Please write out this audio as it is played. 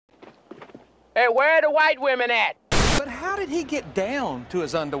Hey, where are the white women at? But how did he get down to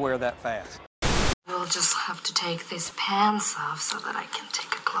his underwear that fast? We'll just have to take these pants off so that I can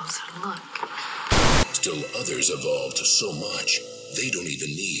take a closer look. Still others evolved so much, they don't even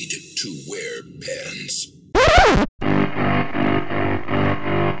need to wear pants.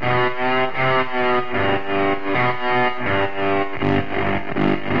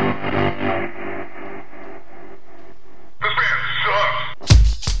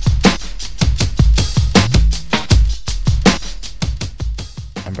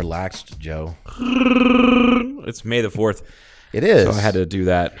 I'm relaxed, Joe. It's May the 4th. It is. So I had to do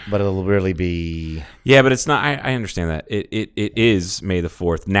that. But it'll really be... Yeah, but it's not... I understand that. It is May the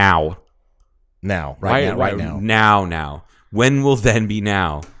 4th now. Now. Right now. Now. When will then be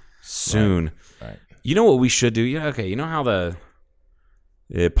now? Soon. Right. You know what we should do? Yeah, okay. You know how the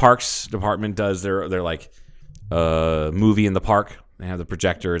Parks Department does their like movie in the park? They have the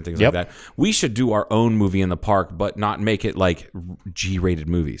projector and things like that. We should do our own movie in the park, but not make it like G-rated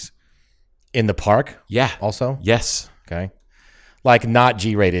movies. In the park? Yeah. Also? Yes. Okay. Like not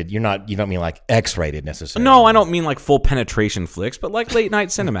G-rated. You don't mean like X-rated necessarily. No, I don't mean like full penetration flicks, but like late night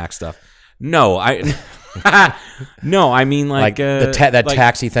Cinemax stuff. No, I mean like that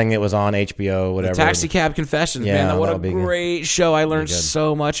taxi thing that was on HBO, whatever. The Taxi Cab Confessions, Yeah, man. What a that'll be great show. I learned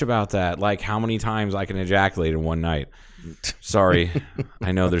so much about that. Like how many times I can ejaculate in one night. Sorry.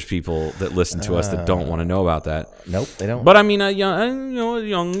 I know there's people that listen to us that don't want to know about that. Nope, they don't. But I mean, a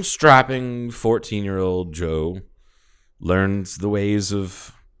young strapping 14-year-old Joe learns the ways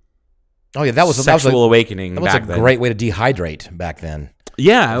of sexual awakening. That was back a then. great way to dehydrate back then.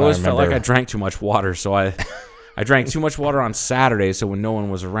 Yeah, I always felt like remember. I drank too much water, so I drank too much water on Saturday, so when no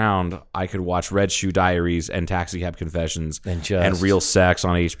one was around, I could watch Red Shoe Diaries and Taxi Cab Confessions and Real Sex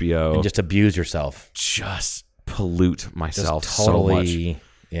on HBO. And just abuse yourself. Just pollute myself Just totally, so much.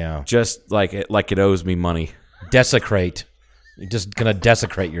 Yeah. Just like it owes me money. Desecrate. You're just going to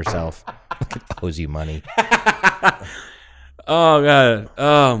desecrate yourself. It owes you money. Oh, God.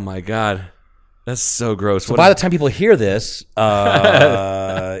 Oh, my God. That's so gross. So by the time people hear this,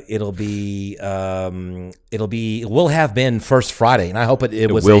 it will have been First Friday, and I hope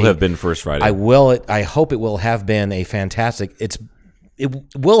it will have been First Friday. I hope it will have been a fantastic. It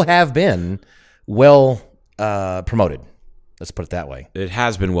will have been well promoted. Let's put it that way. It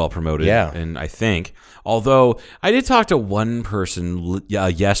has been well promoted, yeah. And I think, although I did talk to one person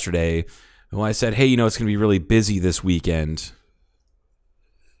yesterday who I said, hey, it's going to be really busy this weekend.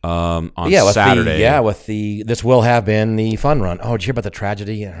 On Saturday. This will have been the fun run. Oh, did you hear about the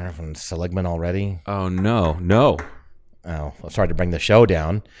tragedy from Seligman already? Oh no. Oh, I'm sorry to bring the show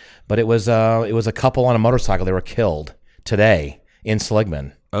down, but it was a couple on a motorcycle. They were killed today in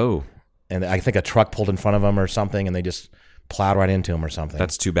Seligman. Oh, and I think a truck pulled in front of them or something, and they just plowed right into them or something.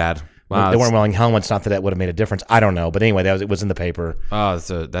 That's too bad. Wow, they weren't wearing helmets. Not that that would have made a difference. I don't know, but anyway, it was in the paper. Oh,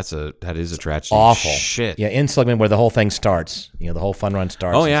 that is a tragedy. Awful Shit. Yeah, in Seligman where the whole thing starts. The whole fun run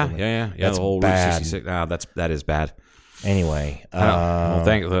starts. Oh yeah. That's the whole bad. Route 66. that is bad. Anyway, well,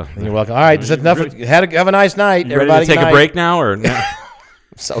 thank you. You're welcome. All right, is that enough? Have a nice night, you everybody. Ready to take a break now, or? No?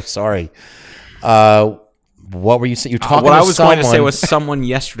 I'm so sorry. What were you saying? You're talking. What to I was someone. going to say was someone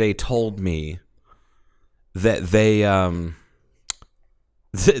yesterday told me that they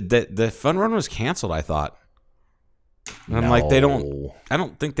the fun run was canceled. I thought. And I'm like, I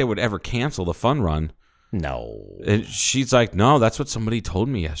don't think they would ever cancel the fun run. No. And she's like, no, that's what somebody told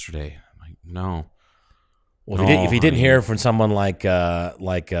me yesterday. I'm like, no. Well, if you didn't hear from someone like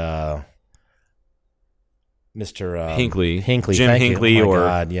Mr. Hinckley, Jim Hinckley, oh my or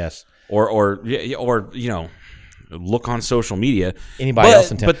God, yes, or look on social media. Anybody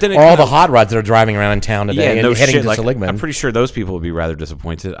else in town? But then all the hot rods that are driving around in town today and heading to like, Seligman. I'm pretty sure those people would be rather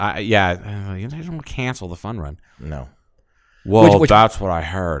disappointed. They don't cancel the fun run. No. Well, that's what I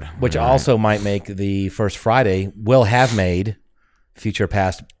heard. Which also might make the First Friday will have made future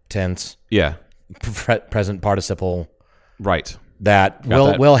past tense. Yeah. Present participle. Right. That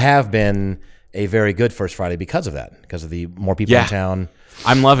will have been a very good First Friday because of that. Because of the more people in town.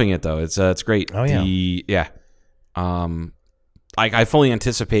 I'm loving it though. It's great. Oh yeah. I fully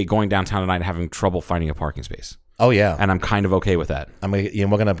anticipate going downtown tonight and having trouble finding a parking space. Oh yeah, and I'm kind of okay with that. I mean,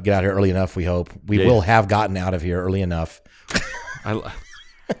 we're gonna get out here early enough. We hope we will have gotten out of here early enough.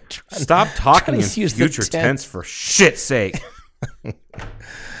 Stop talking in future tense for shit's sake.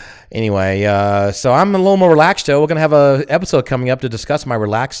 Anyway, so I'm a little more relaxed, Joe. We're gonna have a episode coming up to discuss my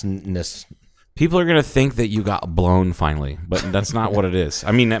relaxedness. People are gonna think that you got blown finally, but that's not what it is.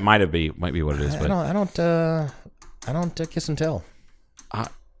 I mean, that might be what it is. But I don't kiss and tell.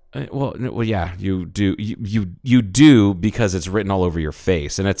 Well, yeah, you do. You do because it's written all over your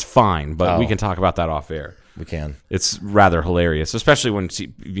face, and it's fine. But we can talk about that off air. We can. It's rather hilarious, especially when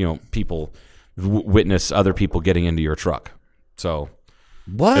people witness other people getting into your truck. So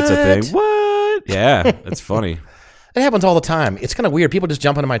What? it's a thing. What? Yeah, it's funny. It happens all the time. It's kind of weird. People just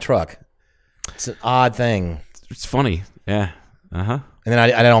jump into my truck. It's an odd thing. It's funny. Yeah. Uh huh. And then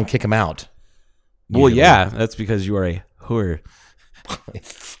I don't kick them out. Well, yeah, that's because you are a whore.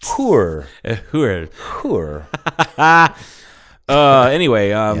 Poor. A whore. Poor. Anyway,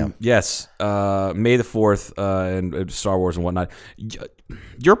 yes, May the 4th, and Star Wars and whatnot.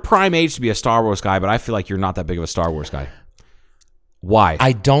 You're prime age to be a Star Wars guy, but I feel like you're not that big of a Star Wars guy. Why?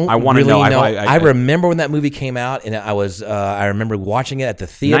 I don't I want to really know. I remember when that movie came out, and I remember watching it at the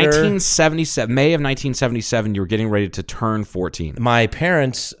theater. 1977, May of 1977, you were getting ready to turn 14. My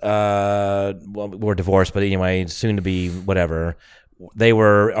parents were divorced, but anyway, soon to be whatever. They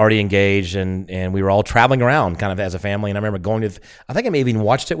were already engaged, and we were all traveling around kind of as a family. And I remember going to, I think I may have even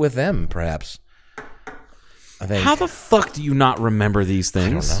watched it with them, perhaps. I think. How the fuck do you not remember these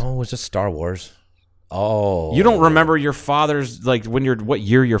things? I don't know. It was just Star Wars. Oh. You don't remember your father's, like, what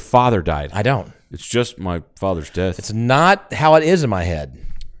year your father died? I don't. It's just my father's death. It's not how it is in my head.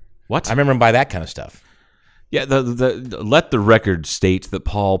 What? I remember him by that kind of stuff. Yeah, let the record state that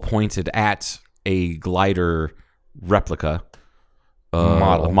Paul pointed at a glider replica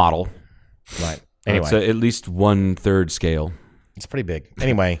model. Right. Anyway. It's at least 1/3 scale. It's pretty big.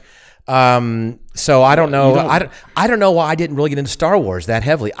 Anyway, so I don't know. I don't know why I didn't really get into Star Wars that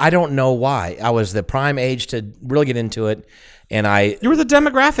heavily. I don't know why. I was the prime age to really get into it, and You were the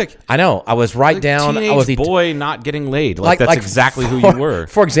demographic. I know. I was right down. Teenage I was the boy not getting laid. Like that's exactly who you were.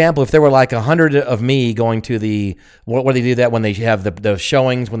 For example, if there were like 100 of me going to the what do they do that when they have the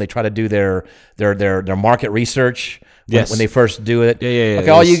showings, when they try to do their market research. Yes. When they first do it. Yeah. Okay,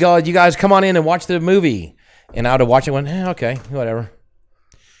 all you guys come on in and watch the movie. And I would have watched it and went, okay, whatever.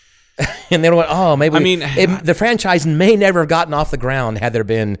 And then went, oh, maybe. I mean, the franchise may never have gotten off the ground had there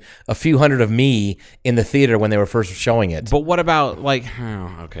been a few hundred of me in the theater when they were first showing it. But what about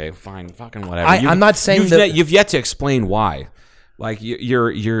okay, fine, fucking whatever. I'm not saying you've yet to explain why. Like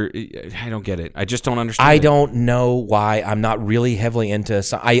you're I don't get it. I just don't understand. I don't know why. I'm not really heavily into.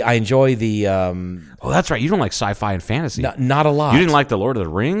 I enjoy the. Oh, that's right. You don't like sci-fi and fantasy. Not a lot. You didn't like the Lord of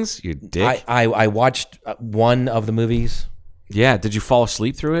the Rings, you dick. I watched one of the movies. Yeah. Did you fall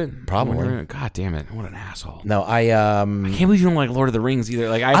asleep through it? Probably. God damn it! What an asshole. No, I can't believe you don't like Lord of the Rings either.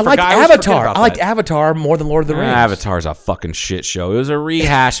 Like I liked Avatar. I liked Avatar more than Lord of the Rings. Avatar's a fucking shit show. It was a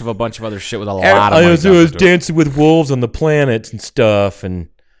rehash of a bunch of other shit with a lot of. I was dancing with wolves on the planets and stuff, and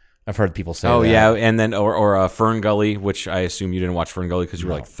I've heard people say. Oh that. yeah, and then or Fern Gully, which I assume you didn't watch Fern Gully because you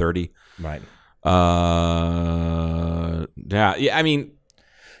were like 30. Right. Yeah. I mean.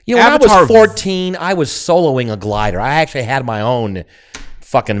 You know, when I was 14, I was soloing a glider. I actually had my own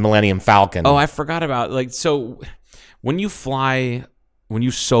fucking Millennium Falcon. Oh, I forgot about so when you solo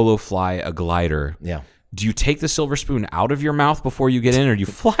fly a glider. Yeah. Do you take the silver spoon out of your mouth before you get in, or do you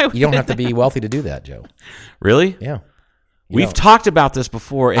fly with You don't have to be wealthy to do that, Joe. Really? Yeah. We've talked about this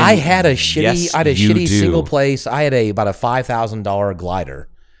before. And I had a shitty, yes, single place. I had about a $5,000 glider.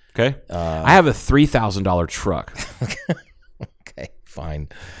 Okay. I have a $3,000 truck. Okay, fine.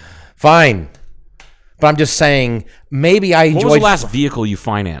 But I'm just saying, maybe I enjoyed. What was the last vehicle you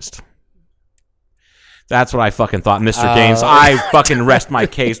financed? That's what I fucking thought, Mr. Gaines. I fucking rest my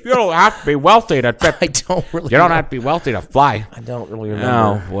case. You don't have to be wealthy to. I don't really. You don't have to be wealthy to fly. I don't really remember.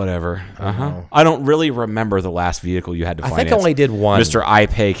 No, whatever. I don't really remember the last vehicle you had to finance. I think I only did one. Mr. I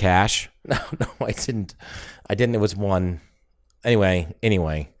Pay Cash. No, I didn't. It was one. Anyway.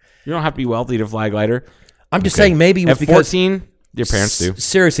 You don't have to be wealthy to fly a glider. I'm just saying maybe it was at 14. Your parents do.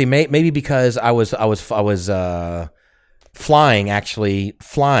 Seriously, maybe because I was flying.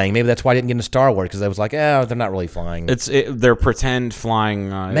 Maybe that's why I didn't get into Star Wars, because I was like, they're not really flying. They're pretend flying.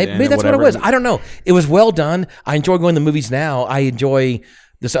 Maybe that's what it was. I don't know. It was well done. I enjoy going to the movies now. I enjoy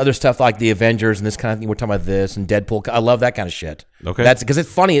this other stuff like the Avengers and this kind of thing. We're talking about this and Deadpool. I love that kind of shit. Okay, that's because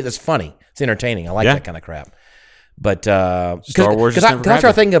it's funny. It's funny. It's entertaining. I like that kind of crap. But Star Wars, because I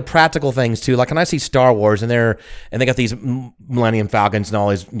start thinking of practical things too. Like when I see Star Wars and they got these Millennium Falcons and all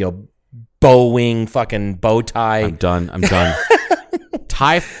these bow wing fucking bow tie. I'm done.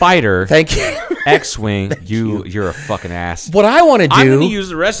 TIE Fighter. Thank you. X-wing. You're a fucking ass. What I want to do. I'm going to use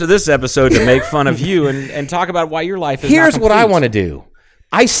the rest of this episode to make fun of you and talk about why your life is. Here's what I want to do.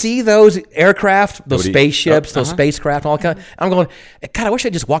 I see those aircraft, those Nobody- spaceships, those uh-huh. spacecraft, all kind. I'm going, God, I wish I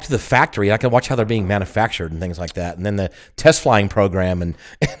just walked to the factory and I could watch how they're being manufactured and things like that. And then the test flying program, and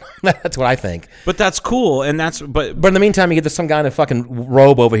that's what I think. But that's cool, and that's But in the meantime, you get some guy in a fucking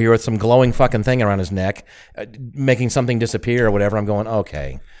robe over here with some glowing fucking thing around his neck, making something disappear or whatever. I'm going,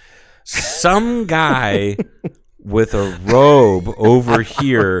 okay. some guy with a robe over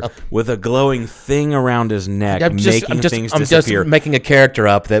here with a glowing thing around his neck, I'm things disappear. just making a character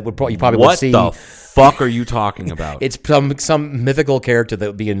up that you probably would What see. the fuck are you talking about? It's some mythical character that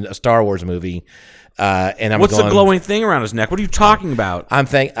would be in a Star Wars movie. And I'm What's going, the glowing thing around his neck? What are you talking about? I'm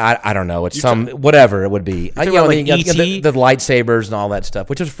thinking, I don't know. It's whatever it would be. talking about, like, E.T.? The lightsabers and all that stuff,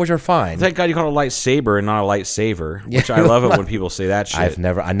 which are fine. Thank God you call it a lightsaber and not a lightsaber, which I love it when people say that shit.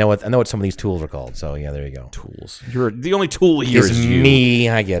 I know what some of these tools are called. So yeah, there you go. Tools. You're the only tool here It's is you. me.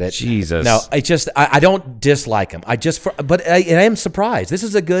 I get it. Jesus. No, I don't dislike him. But I am surprised. This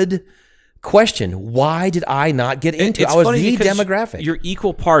is a good question. Why did I not get into it? It's I was funny the because demographic. You're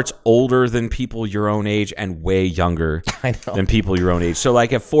equal parts older than people your own age and way younger than people your own age. So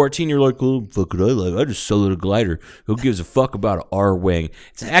like at 14, you're like, oh, fuck it, I just sell it a glider. Who gives a fuck about an R-wing?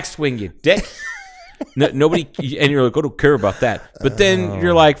 It's an X-wing, you dick. Nobody, and you're like, I don't care about that. But then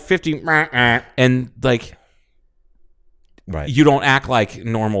you're like 50, and like, right. you don't act like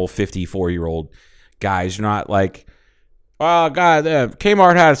normal 54-year-old guys. You're not like, oh, God,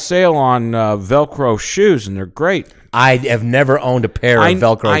 Kmart had a sale on Velcro shoes, and they're great. I have never owned a pair of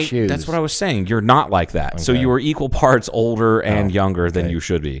Velcro shoes. That's what I was saying. You're not like that. So you are equal parts older and younger than you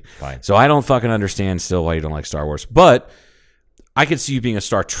should be. Fine. So I don't fucking understand still why you don't like Star Wars. But I could see you being a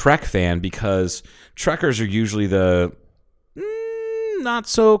Star Trek fan because Trekkers are usually the not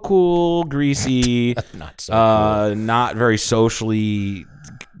so cool, greasy, Not so cool. not very socially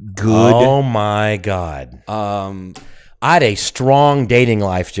good. Oh my God. I had a strong dating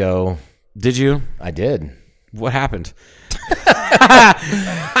life, Joe. Did you? I did. What happened?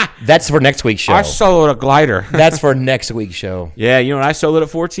 That's for next week's show. I soloed a glider. That's for next week's show. Yeah, you know what I soloed at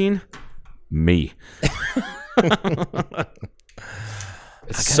 14? Me.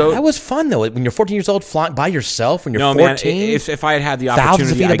 So That was fun though. When you're 14 years old, flying by yourself. When you're no, 14, man. If I had had the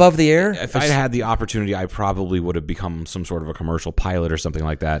thousands opportunity, of feet above the air. If I had the opportunity, I probably would have become some sort of a commercial pilot or something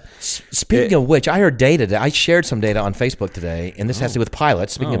like that. Speaking of which, I heard data. I shared some data on Facebook today, and this has to do with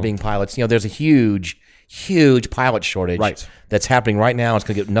pilots. Speaking of being pilots, there's a huge pilot shortage Right. that's happening right now. It's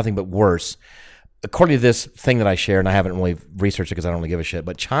going to get nothing but worse. According to this thing that I shared, and I haven't really researched it because I don't really give a shit,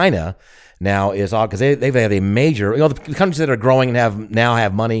 but China now is odd because they've had a major, the countries that are growing and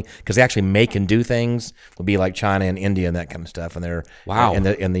have money because they actually make and do things would be like China and India and that kind of stuff. And they're Wow. in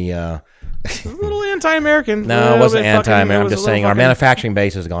the A little anti-American. no, it wasn't anti-American. I'm just saying our fucking- manufacturing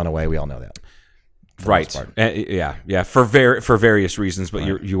base has gone away. We all know that. Right. Yeah. For various reasons,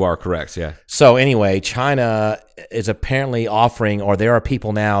 but you are correct. Yeah. So anyway, China is apparently offering, or there are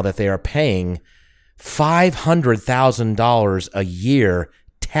people now that they are paying $500,000 a year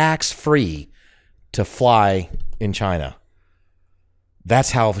tax-free to fly in China.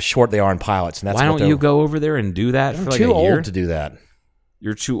 That's how short they are in pilots. And that's Why what don't you go over there and do that I'm for like too a year? old to do that.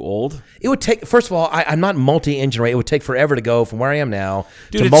 You're too old? It would take, first of all, I'm not multi-engine rate. It would take forever to go from where I am now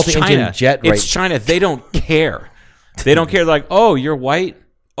Dude, to it's multi-engine China. jet rate. It's China. They don't care. They don't care. They're like, oh, you're white?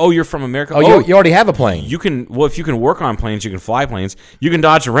 Oh, you're from America? Oh, you already have a plane. You can, well, if you can work on planes, you can fly planes. You can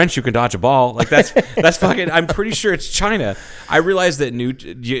dodge a wrench, you can dodge a ball. Like that's fucking, I'm pretty sure it's China. I realized that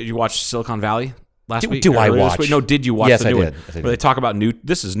you watched Silicon Valley last week? Do I Earlier this watch? week? No, did you watch Yes, the I new did. one? Yes, I Where they talk about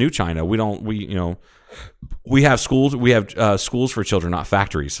this is new China. We have schools, schools for children, not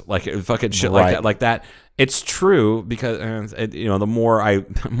factories. Like fucking shit Right. like that. It's true because the more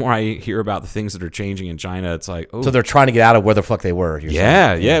I hear about the things that are changing in China, it's like, oh, So they're trying to get out of where the fuck they were. You're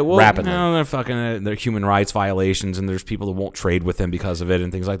saying. yeah. Well, rapidly. no, they're fucking they're human rights violations, and there's people that won't trade with them because of it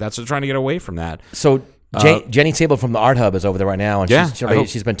and things like that. So they're trying to get away from that. So Jenny Sable from the Art Hub is over there right now, and Yeah, I hope-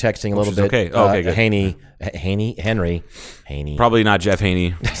 she's been texting a little she's bit. okay. Oh, okay, good. Henry. Probably not Jeff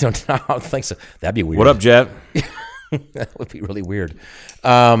Haney. I don't think so. That'd be weird. What up, Jeff? That would be really weird.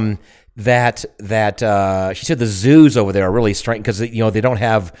 That she said the zoos over there are really strange because they don't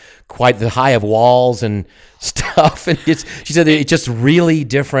have quite the high of walls and stuff, and she said it's just really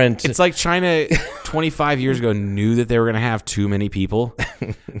different. It's like China 25 years ago knew that they were going to have too many people.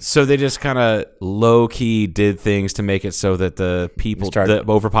 So they just kind of low-key did things to make it so that the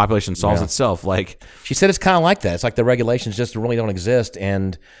overpopulation solves itself. Like She said it's kind of like that. It's like the regulations just really don't exist,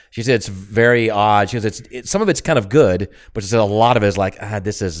 and she said it's very odd. She says some of it's kind of good, but she said a lot of it is like,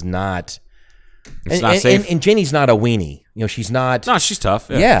 this is not. it's not safe. And Jenny's not a weenie. She's not. No, she's tough.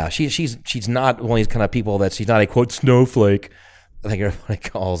 Yeah, she's not one of these kind of people that she's not a quote snowflake. I think everybody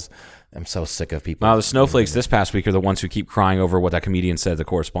calls. I'm so sick of people. Now, the snowflakes this past week are the ones who keep crying over what that comedian said at the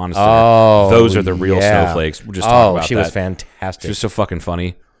correspondence dinner. Oh, those are the real snowflakes. We're just talking about she that. was fantastic. She was so fucking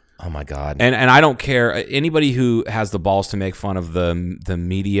funny. Oh my god. And I don't care anybody who has the balls to make fun of the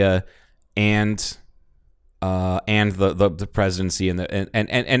media and the presidency and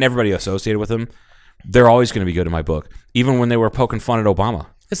everybody associated with them. They're always going to be good in my book, even when they were poking fun at Obama.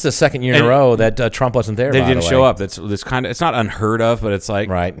 It's the second year in a row that Trump wasn't there. They by didn't the show way. up. That's kind of, it's not unheard of, but it's like,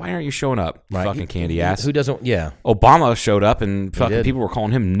 Right. why aren't you showing up? You Right. fucking candy ass. Who doesn't? Yeah. Obama showed up and fucking did. people were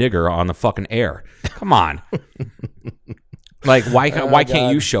calling him nigger on the fucking air. Come on. Like why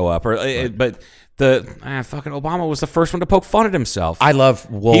can't you show up? Or but the fucking Obama was the first one to poke fun at himself. I love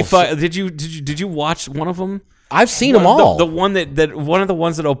Wolf. Did you watch one of them? I've seen them all. The one that one of the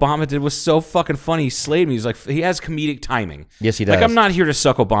ones that Obama did was so fucking funny. He slayed me. He's like, he has comedic timing. Yes, he does. Like, I'm not here to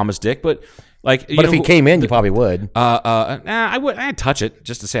suck Obama's dick, but like, but if he came in, you probably would. I would. I'd touch it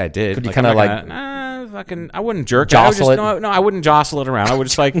just to say I did. Could you Like, kinda I'm not like- gonna, fucking. I wouldn't jerk Jostle it. it? No, I wouldn't jostle it around. I would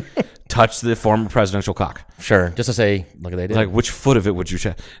just like touch the former presidential cock. Sure, just to say, look, they did. Like, which foot of it would you?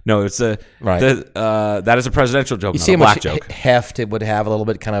 No, it's a Right. that is a presidential joke, you not see a how black much joke. heft it would have a little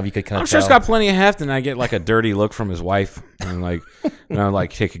bit. Kind of, you could kind of. I'm sure it's got plenty of heft, and I get like a dirty look from his wife, and like, and I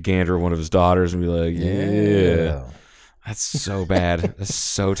like take a gander at one of his daughters and be like, yeah. That's so bad. That's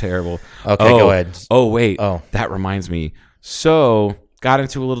so terrible. Okay, go ahead. Oh, wait. Oh. That reminds me. So, got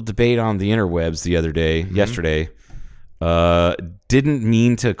into a little debate on the interwebs the other day, yesterday. Didn't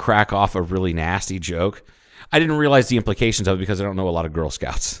mean to crack off a really nasty joke. I didn't realize the implications of it because I don't know a lot of Girl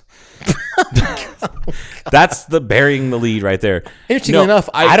Scouts. That's the burying the lead right there. Interestingly enough,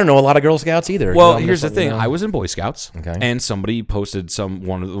 I don't know a lot of Girl Scouts either. Well, So I'm here's just the letting thing. you know. I was in Boy Scouts, Okay. and somebody posted some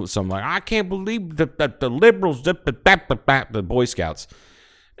like, I can't believe that the liberals the Boy Scouts,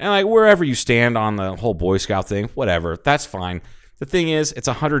 and like wherever you stand on the whole Boy Scout thing, whatever, that's fine. The thing is, it's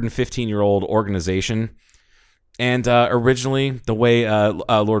a 115-year-old organization, and originally the way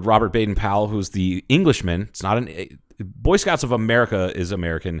Lord Robert Baden-Powell, who's the Englishman, it's not an Boy Scouts of America is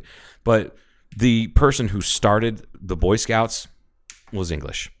American, but the person who started the Boy Scouts was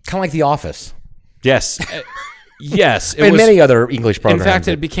English. kind of like The Office Yes. Yes. It and was, many other English in programs. fact,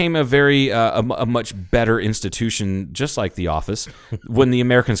 it became a very, a much better institution, just like The Office. When the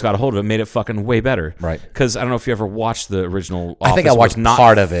Americans got a hold of it, made it fucking way better. Right. Because I don't know if you ever watched the original Office. I think I It was watched not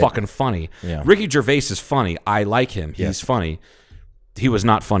part of it. fucking funny. Yeah. Ricky Gervais is funny. I like him. He's Yes. funny. He was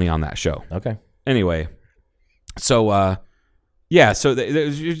not funny on that show. Okay. Anyway, so yeah, so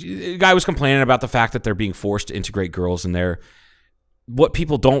the guy was complaining about the fact that they're being forced to integrate girls in there. What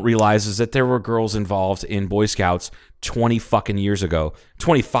people don't realize is that there were girls involved in Boy Scouts 20 fucking years ago,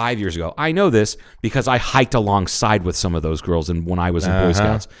 25 years ago. I know this because I hiked alongside with some of those girls when I was in Boy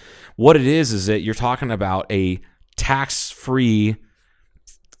Scouts. What it is that you're talking about a tax-free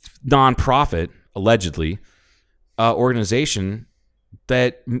nonprofit, allegedly, organization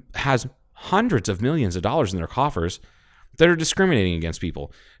that has hundreds of millions of dollars in their coffers that are discriminating against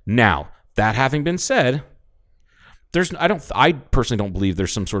people. Now, that having been said, I personally don't believe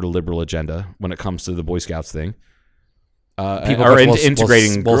there's some sort of liberal agenda when it comes to the Boy Scouts thing. People Or will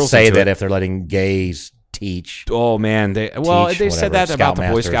integrating will girls say into that it. if they're letting gays teach. Oh man, they Teach, said whatever, that about the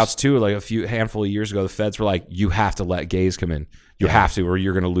Boy Scoutmasters. Scouts too. Like a handful of years ago, the feds were like, "You have to let gays come in. You have to, or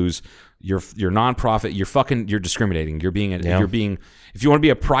you're going to lose your nonprofit. You're discriminating. You're being if you want to be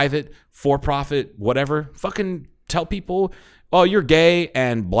a private, for-profit, whatever, fucking tell people." Oh, you're gay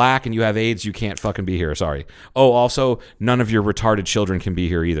and black and you have AIDS, you can't fucking be here. Sorry. Oh, also, none of your retarded children can be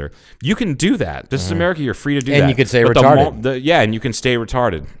here either. You can do that. This is America. You're free to do that. And you could say But retarded. and you can stay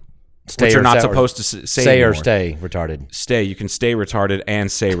retarded. Stay which you're or not stay- supposed to say Say or anymore. stay retarded. Stay. You can stay retarded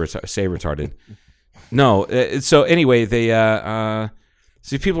and say retarded. No. So anyway, they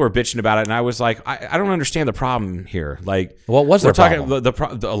see people were bitching about it, and I was like, I don't understand the problem here. Like, What was we're their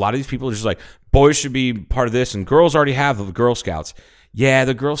talking a lot of these people are just like, boys should be part of this, and girls already have the Girl Scouts. Yeah,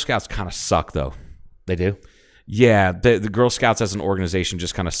 the Girl Scouts kind of suck though. They do. Yeah, the Girl Scouts as an organization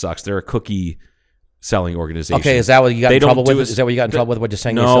just kind of sucks. They're a cookie selling organization. Okay, is that what you got They in trouble don't do with? it- Is that what you got in trouble with? What just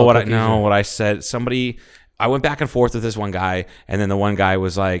saying? you No, sell what I cookies or- what I said. I went back and forth with this one guy, and then the one guy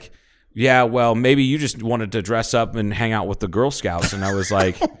was like, "Yeah, well, maybe you just wanted to dress up and hang out with the Girl Scouts," and I was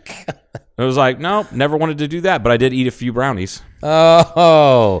like, no, never wanted to do that, but I did eat a few brownies,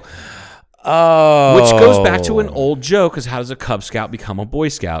 Oh. which goes back to an old joke: is how does a Cub Scout become a Boy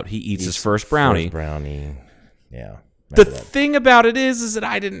Scout? He eats his first brownie. Yeah. The thing about it is that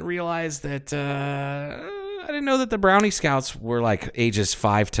I didn't realize that I didn't know that the Brownie Scouts were like ages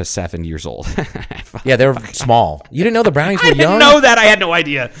 5 to 7 years old. Yeah, they were small. You didn't know the brownies were I young? didn't know that. I had no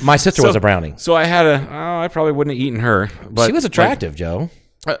idea. My sister was a brownie. So I had I probably wouldn't have eaten her. But She was attractive, Joe.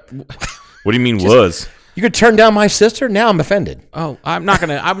 What do you mean was? You could turn down my sister? Now I'm offended. Oh, I'm not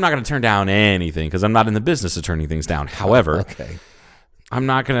gonna turn down anything because I'm not in the business of turning things down. However, Okay. I'm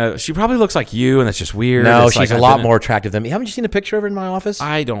not gonna. She probably looks like you, and that's just weird. No, It's she's like a lot more attractive than me. Haven't you seen a picture of her in my office?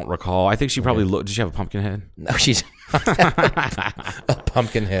 I don't recall. I think she probably looked. Did she have a pumpkin head? No, she's a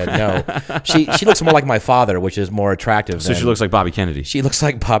pumpkin head. No, she looks more like my father, which is more attractive. So she looks like Bobby Kennedy. She looks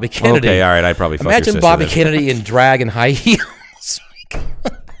like Bobby Kennedy. Okay, all right. I probably fuck your Imagine sister Bobby then. Kennedy in drag and high heels,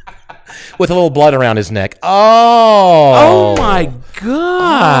 with a little blood around his neck. Oh, Oh my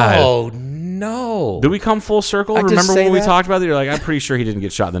god! Oh no! Did we come full circle? I just Remember say when we that? talked about it? You're like, I'm pretty sure he didn't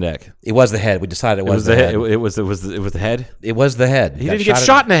get shot in the neck. It was the head. We decided it It was the head. It was the head. It was the head. He didn't get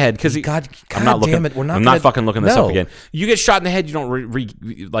shot in the head because he. God I'm not looking. damn it! We're not. I'm gonna, not fucking looking this no, up again. You get shot in the head, you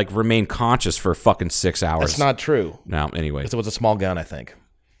don't remain conscious for fucking 6 hours. That's not true. No, anyway. It was a small gun, I think.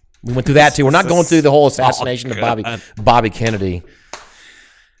 We went through that too. We're not going through the whole assassination of Bobby Kennedy.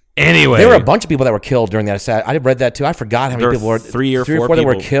 Anyway, There were a bunch of people that were killed during that assassination. I read that too. I forgot how many There were people were. 3 or 4 that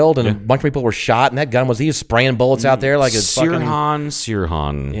were people. killed, and a bunch of people were shot. And that gun he was spraying bullets out there like it's fucking.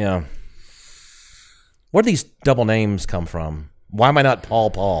 Sirhan. Yeah. Where do these double names come from? Why am I not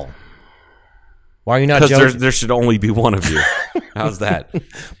Paul? Why are you not Joe? Because there should only be one of you. How's that?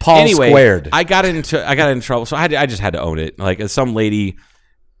 Paul anyway, squared. I got in trouble, so I just had to own it. Like some lady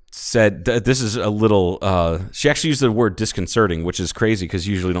said, this is a little. She actually used the word disconcerting, which is crazy because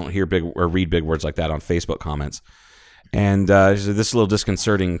you usually don't hear big or read big words like that on Facebook comments. And she said, this is a little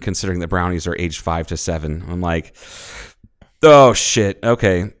disconcerting considering that brownies are aged 5 to 7. I'm like, oh shit,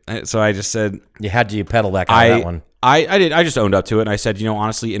 okay. So I just said, You had to pedal back on that one. I did. I just owned up to it, and I said,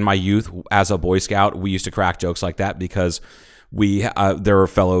 honestly, in my youth, as a Boy Scout, we used to crack jokes like that because there were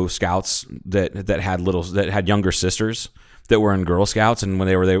fellow scouts that had younger sisters that were in Girl Scouts, and when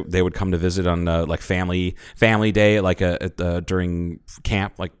they would come to visit on like family day, like during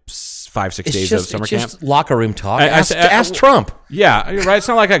camp, like 5-6 days of summer camp. Just locker room talk. I Ask Trump. Yeah, right. It's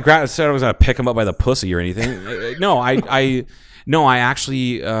not like I said I was gonna pick him up by the pussy or anything. No, I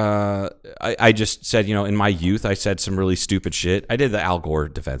actually, I just said, in my youth, I said some really stupid shit. I did the Al Gore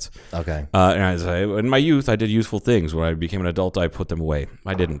defense. Okay. And I said, in my youth, I did youthful things. When I became an adult, I put them away.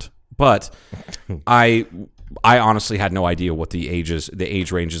 I didn't. But I honestly had no idea what the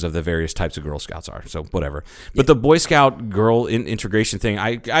age ranges of the various types of Girl Scouts are. So whatever. But the Boy Scout girl integration thing,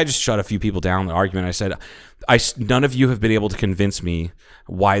 I just shut a few people down in the argument. I said, none of you have been able to convince me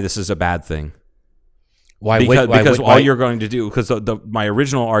why this is a bad thing. Because all you're going to do, because my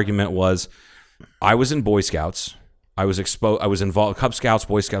original argument was, I was in Boy Scouts, I was exposed, I was involved, Cub Scouts,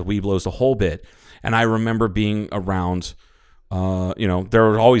 Boy Scouts, Weeblos, the whole bit, and I remember being around. There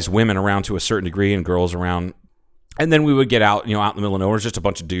were always women around to a certain degree and girls around, and then we would get out, out in the middle of nowhere, just a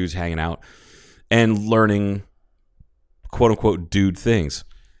bunch of dudes hanging out and learning, quote unquote, dude things.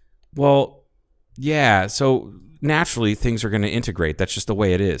 Well, yeah, so naturally things are going to integrate. That's just the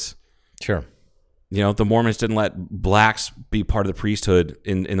way it is. Sure. The Mormons didn't let blacks be part of the priesthood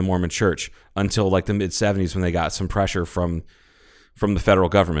in the Mormon church until like the mid 70s when they got some pressure from the federal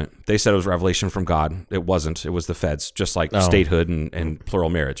government. They said it was revelation from God. It wasn't. It was the feds, just like statehood and plural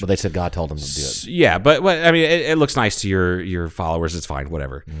marriage. But they said God told them to do it. Yeah, but I mean, it looks nice to your followers. It's fine,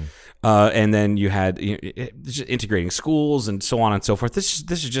 whatever. And then you had just integrating schools and so on and so forth. This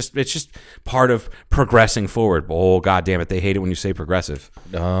is just part of progressing forward. Oh, God damn it. They hate it when you say progressive.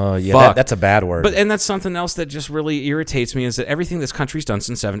 Oh, yeah, that's a bad word. And that's something else that just really irritates me is that everything this country's done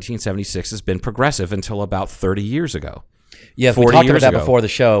since 1776 has been progressive until about 30 years ago. Yeah, we 40 talked about years that ago. before the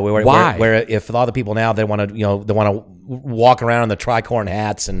show. Why? Where if a lot of people now they want to walk around in the tricorn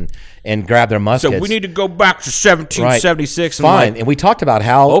hats and grab their muskets. So we need to go back to 1776. Right. Fine, and we talked about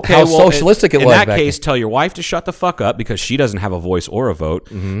how socialistic it was. In that back case, then. tell your wife to shut the fuck up because she doesn't have a voice or a vote.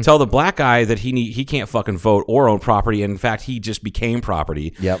 Mm-hmm. Tell the black guy that he can't fucking vote or own property. In fact, he just became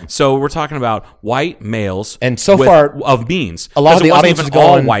property. Yep. So we're talking about white males, and so far of means. A lot of the audience is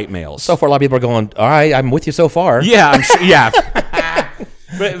going all white males. So far, a lot of people are going. All right, I'm with you so far. Yeah, I'm sure. Yeah.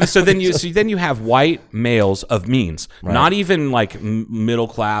 So then you have white males of means, right. Not even like middle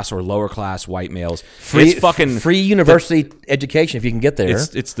class or lower class white males. Free university education if you can get there.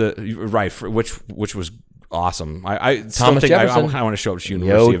 It's the right which was awesome. I Thomas Jefferson. I want to show up to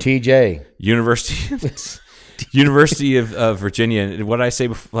University of Virginia. What did I say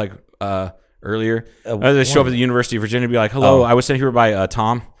before, earlier? I show up at the University of Virginia and be like, hello, I was sent here by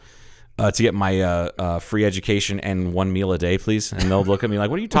Tom. to get my free education and 1 meal a day, please. And they'll look at me like,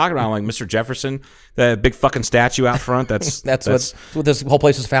 what are you talking about? I'm like, Mr. Jefferson, that big fucking statue out front. That's what this whole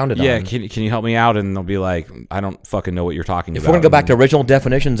place is founded on. Yeah, can you help me out? And they'll be like, I don't fucking know what you're talking about. If we're going to go back to original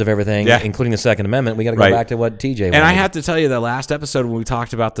definitions of everything, Yeah. including the Second Amendment, we got to go back to what TJ wanted. And I have to tell you, the last episode when we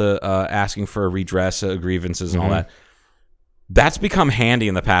talked about the asking for a redress, grievances and all that, that's become handy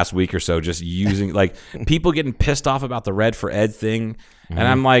in the past week or so, just using like people getting pissed off about the Red for Ed thing. And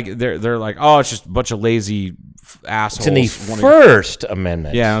I'm like, they're like, oh, it's just a bunch of lazy assholes. It's in the First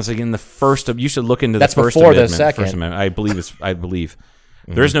Amendment. Yeah, I was like, in the first, you should look into That's the First before the Amendment. Second. First Amendment. I believe.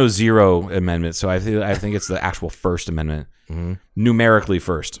 There's no zero amendment, so I think it's the actual First Amendment, numerically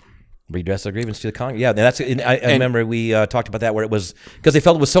first. Redress their grievance to the Congress. Yeah, that's. I remember we talked about that where it was because they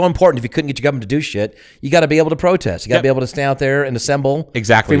felt it was so important. If you couldn't get your government to do shit, you got to be able to protest. You got to be able to stand out there and assemble.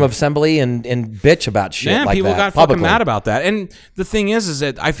 Exactly. Freedom of assembly and bitch about shit. Yeah, like people that, got publicly. fucking mad about that. And the thing is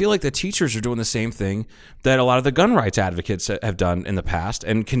that I feel like the teachers are doing the same thing that a lot of the gun rights advocates have done in the past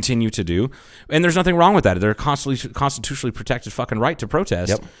and continue to do. And there's nothing wrong with that. They're constitutionally protected fucking right to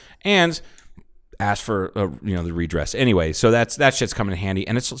protest. Yep. And ask for the redress anyway. So that shit's coming in handy,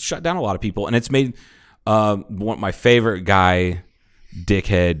 and it's shut down a lot of people, and it's made my favorite guy,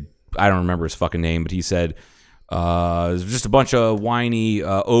 dickhead. I don't remember his fucking name, but he said just a bunch of whiny,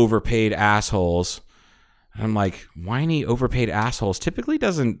 overpaid assholes. And I'm like, whiny, overpaid assholes typically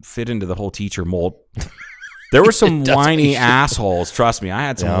doesn't fit into the whole teacher mold. There were some whiny assholes. Trust me, I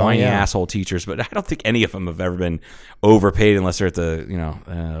had some whiny asshole teachers, but I don't think any of them have ever been overpaid unless they're at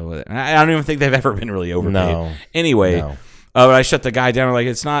the, I don't even think they've ever been really overpaid. No. Anyway, I shut the guy down. I'm like,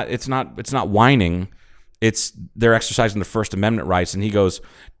 it's not whining. They're exercising the First Amendment rights. And he goes,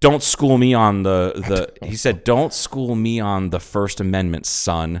 don't school me on he said, don't school me on the First Amendment,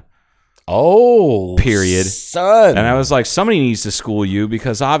 son. Oh, period. Son. And I was like, somebody needs to school you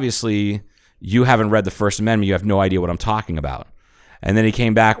because obviously you haven't read the First Amendment. You have no idea what I'm talking about. And then he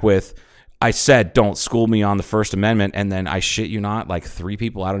came back with, I said, don't school me on the First Amendment. And then I shit you not, like 3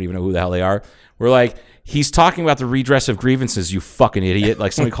 people, I don't even know who the hell they are, were like, he's talking about the redress of grievances, you fucking idiot.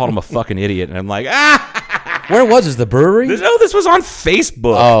 Like somebody called him a fucking idiot. And I'm like, Where was this? The brewery? No, this was on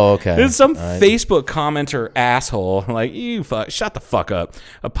Facebook. Oh, okay. There's some Facebook commenter asshole. Like, shut the fuck up.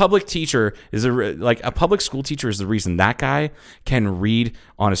 A public teacher is a public school teacher is the reason that guy can read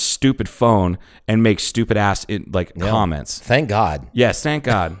on a stupid phone and make stupid ass comments. Thank God. Yes, thank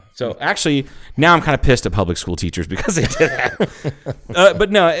God. So actually, now I'm kind of pissed at public school teachers because they did that. But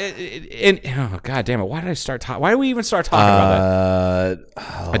no, God damn it! Why did I start talking? Why did we even start talking about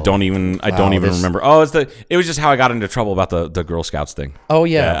that? I don't even remember. Oh, it was just how I got into trouble about the Girl Scouts thing. Oh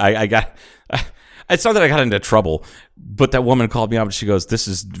yeah, I got. It's not that I got into trouble, but that woman called me up and she goes, "This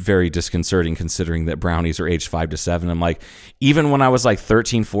is very disconcerting considering that brownies are aged 5 to 7." I'm like, even when I was like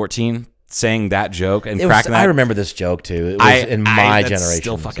 13, 14. Saying that joke and cracking that. I remember this joke too. It was in my generation.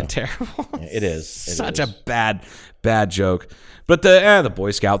 Still fucking terrible. It is. Such a bad joke. But the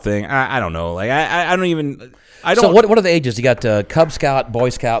Boy Scout thing, I don't know. Like I don't even. I don't. So what are the ages? You got Cub Scout, Boy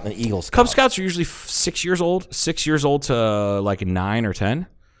Scout, and Eagle Scout. Cub Scouts are usually 6 years old. 6 years old to like 9 or 10.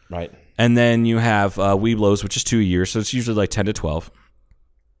 Right. And then you have Weeblos, which is 2 years, so it's usually like 10 to 12.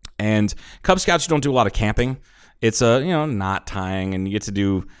 And Cub Scouts, you don't do a lot of camping. It's knot tying, and you get to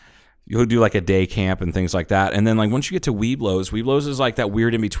do. You'll do like a day camp and things like that. And then like once you get to Weeblos is like that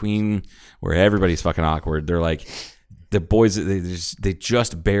weird in between where everybody's fucking awkward. They're like the boys, they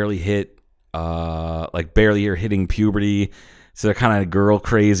just barely hit, barely are hitting puberty. So they're kind of girl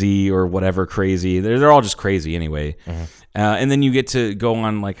crazy or whatever crazy. They're all just crazy anyway. Mm-hmm. And then you get to go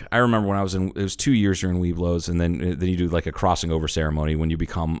on like, I remember when it was 2 years during Weeblos, and then you do like a crossing over ceremony when you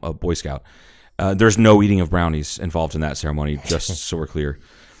become a Boy Scout. There's no eating of brownies involved in that ceremony, just so we're clear.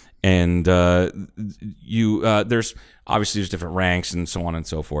 And there's different ranks and so on and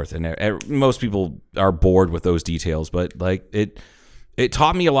so forth, and most people are bored with those details. But like it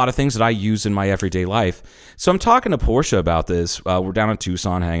taught me a lot of things that I use in my everyday life. So I'm talking to Portia about this. We're down in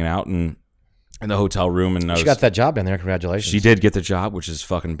Tucson hanging out and in the hotel room, and she got that job down there. Congratulations! She did get the job, which is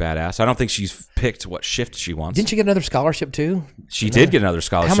fucking badass. I don't think she's picked what shift she wants. Didn't she get another scholarship too? She did get another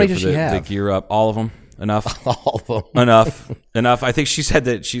scholarship. How many does she have? The Gear Up, all of them. Enough. All of them. Enough. I think she said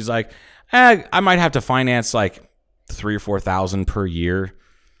that she's like, I might have to finance like 3,000 or 4,000 per year,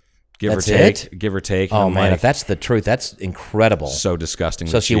 give or take. Oh man, if that's the truth, that's incredible. So disgusting.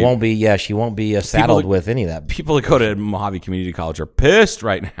 So she won't be saddled with any of that. People that go to Mojave Community College are pissed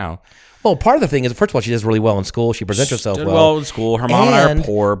right now. Well, part of the thing is, first of all, she does really well in school. She presents herself did well in school. Her mom and I are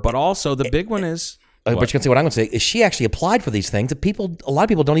poor, but also the big one is. But you can see what I'm going to say is she actually applied for these things that a lot of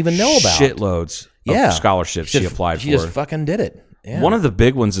people don't even know about. Shitloads of scholarships she applied for. She just fucking did it. Yeah. One of the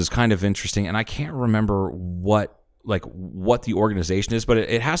big ones is kind of interesting, and I can't remember what the organization is, but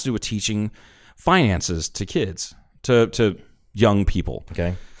it has to do with teaching finances to kids, to young people.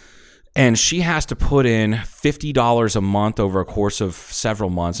 Okay. And she has to put in $50 a month over a course of several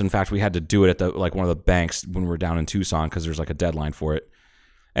months. In fact, we had to do it at one of the banks when we were down in Tucson because there's like a deadline for it,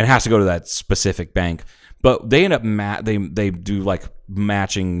 and it has to go to that specific bank. But they end up they do like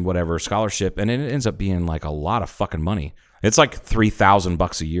matching whatever scholarship, and it ends up being like a lot of fucking money. It's like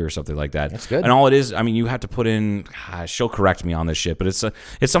 $3,000 a year or something like that. That's good. And all it is, I mean, you have to put in. She'll correct me on this shit, but it's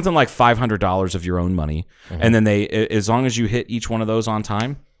something like $500 of your own money, and then as long as you hit each one of those on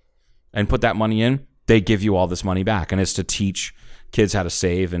time and put that money in, they give you all this money back, and it's to teach kids how to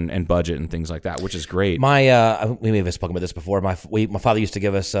save and budget and things like that, which is great. We may have spoken about this before. My father used to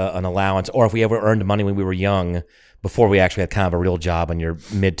give us an allowance, or if we ever earned money when we were young, before we actually had kind of a real job in your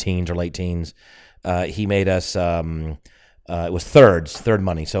mid-teens or late teens, he made us. It was third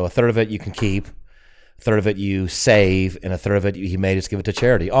money. So a third of it you can keep, a third of it you save, and a third of it he made us give it to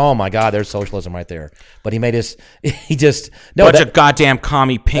charity. Oh my God, there's socialism right there. But he made us. Bunch of goddamn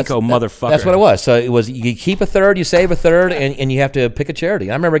commie pinko motherfucker. That's what it was. So it was you keep a third, you save a third, and you have to pick a charity.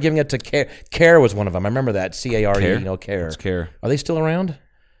 I remember giving it to CARE. CARE was one of them. I remember that CARE. CARE? CARE. It's CARE. Are they still around?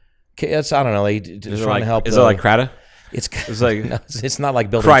 I don't know. They trying to help. Is it like Crata? It's like no, it's not like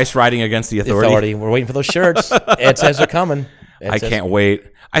building Christ riding against the authority. We're waiting for those shirts. Ed says they're coming. I can't wait.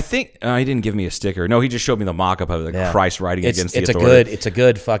 I think he didn't give me a sticker. No, he just showed me the mock-up of the Christ riding against the authority. It's a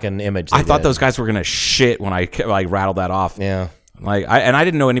good fucking image. I thought those guys were gonna shit when I rattled that off. Yeah. I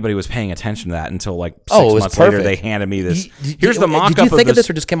didn't know anybody was paying attention to that until like 6 months later they handed me this. Here's the mock-up. Did you think of this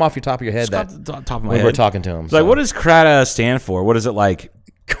or just came off your top of your head? Top of my head. We were talking to him. Like, what does CRATA stand for? What is it like?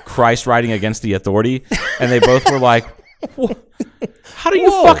 Christ riding against the authority? And they both were like, how do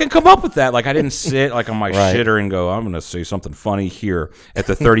you fucking come up with that? Like, I didn't sit like on my shitter and go, I'm going to say something funny here at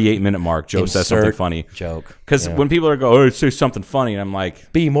the 38-minute mark. Joe says something funny. Joke. Because when people are go, say something funny, and I'm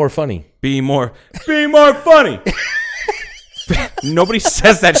like, be more funny. Be more funny. Nobody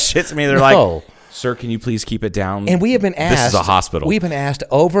says that shit to me. They're like, sir, can you please keep it down? And we have been asked. This is a hospital. We've been asked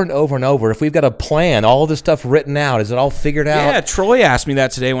over and over and over if we've got a plan, all this stuff written out. Is it all figured out? Yeah, Troy asked me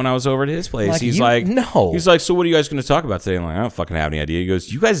that today when I was over at his place. He's like, no. He's like, so what are you guys going to talk about today? I'm like, I don't fucking have any idea. He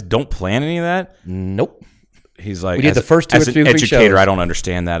goes, you guys don't plan any of that? Nope. He's like, we did the first 2 or 3 educator, shows. I don't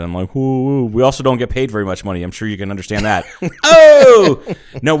understand that. I'm like, ooh, we also don't get paid very much money. I'm sure you can understand that. Oh!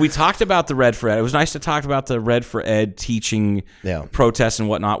 No, we talked about the Red for Ed. It was nice to talk about the Red for Ed teaching protests and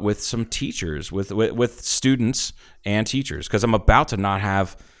whatnot with some teachers, with students and teachers, because I'm about to not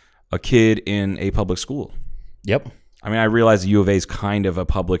have a kid in a public school. Yep. I mean, I realize the U of A is kind of a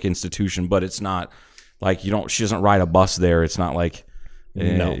public institution, but it's not like she doesn't ride a bus there. It's not like...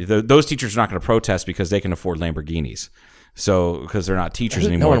 No, those teachers are not going to protest because they can afford Lamborghinis. So, because they're not teachers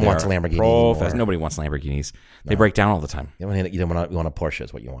anymore. No one wants a Lamborghini anymore. Nobody wants Lamborghinis. They break down all the time. You want a Porsche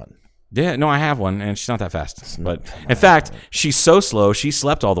is what you want. Yeah, no, I have one, and she's not that fast. But in fact, she's so slow, she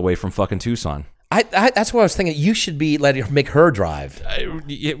slept all the way from fucking Tucson. That's what I was thinking. You should make her drive.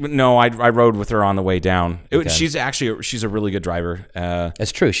 No, I rode with her on the way down. She's a really good driver.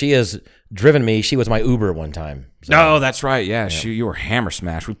 That's true. She has driven me. She was my Uber one time. So. Oh, that's right. Yeah, you were hammer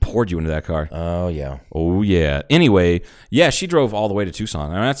smashed. We poured you into that car. Oh yeah. Oh yeah. Anyway, yeah, she drove all the way to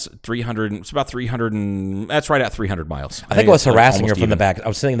Tucson. I mean, that's 300. It's about 300, and that's right at 300 miles. I think I was harassing her from the back. I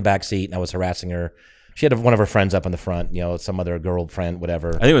was sitting in the back seat and I was harassing her. She had one of her friends up in the front. Some other girlfriend, whatever.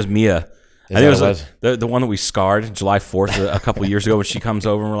 I think it was Mia. I think it was the one that we scarred July 4th a couple years ago when she comes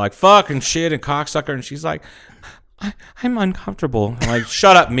over and we're like, fuck and shit and cocksucker. And she's like, I'm uncomfortable. I'm like,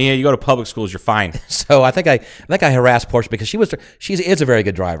 shut up, Mia. You go to public schools. You're fine. So I think I harassed Porsche because she is a very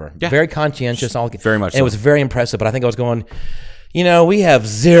good driver. Yeah. Very conscientious. Very much so. It was very impressive. But I think I was going, we have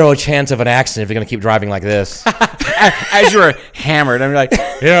zero chance of an accident if you're going to keep driving like this. As you were hammered, I'm like,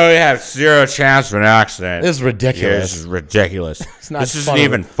 we have zero chance of an accident. This is ridiculous. Yeah, this is ridiculous. This isn't fun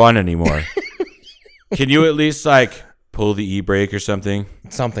even fun anymore. Can you at least pull the e-brake or something?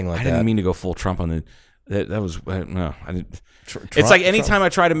 Something like that. I didn't mean to go full Trump on the. That was no. I didn't. It's like anytime I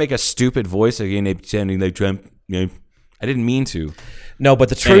try to make a stupid voice again, they pretending they Trump. I didn't mean to. No, but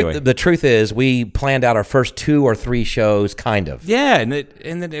the truth is, we planned out our first 2 or 3 shows, kind of. Yeah, and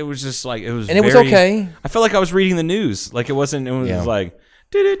then it was just like it was. And it was okay. I felt like I was reading the news. Like it wasn't. It was like.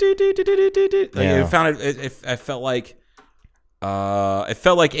 I found it. I felt like. It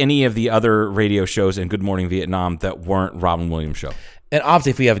felt like any of the other radio shows in Good Morning Vietnam that weren't Robin Williams' show. And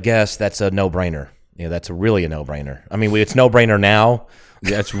obviously, if we have guests, that's a no-brainer. That's really a no-brainer. I mean, it's no-brainer now,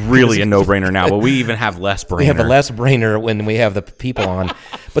 Yeah, it's really a no-brainer now, but we even have less brainer. We have a less brainer when we have the people on.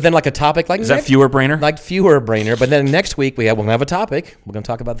 But then like a topic like Is that fewer brainer? Like fewer brainer. But then next week we're going to have a topic. We're going to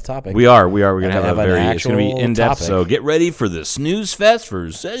talk about the topic. We are. We're going to have a an very. It's going to be actual in-depth. topic. So get ready for the snooze fest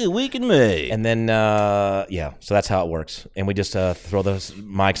for second week in May. And then so that's how it works. And we just throw those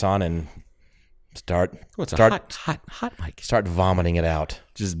mics on and start hot mic. Start vomiting it out.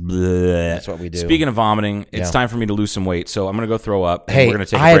 Just bleh. That's what we do. Speaking of vomiting, it's Yeah. time for me to lose some weight. So I'm going to go throw up. And Hey, we're going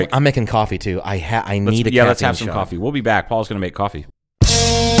to take a break. I'm making coffee too. I need a let's caffeine have some shot. coffee. We'll be back. Paul's going to make coffee.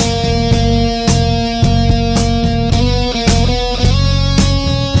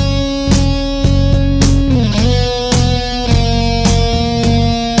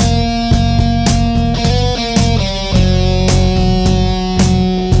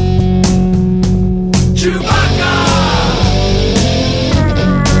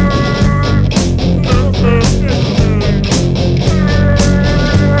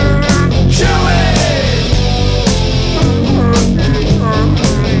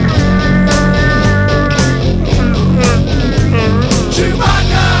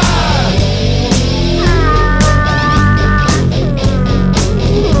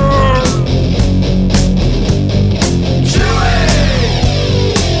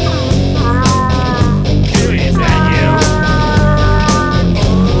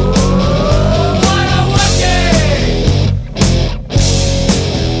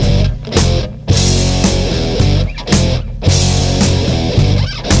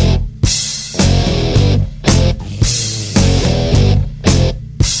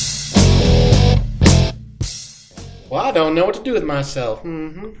 Well, I don't know what to do with myself.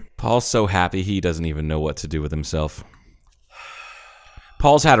 Paul's so happy he doesn't even know what to do with himself.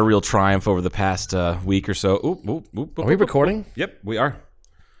 Paul's had a real triumph over the past week or so. Are we recording? Yep, we are.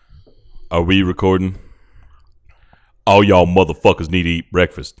 Are we recording? All y'all motherfuckers need to eat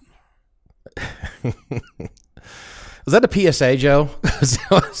breakfast. Was that a PSA, Joe?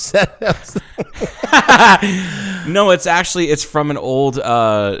 No, it's from an old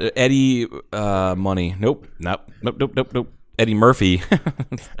Eddie Money. Nope. Eddie Murphy.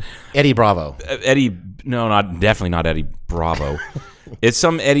 Eddie Bravo. Definitely not Eddie Bravo. It's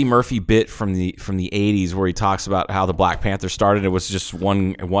some Eddie Murphy bit from the 80s where he talks about how the Black Panther started. It was just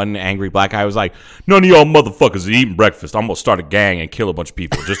one angry black guy who was like, none of y'all motherfuckers are eating breakfast. I'm gonna start a gang and kill a bunch of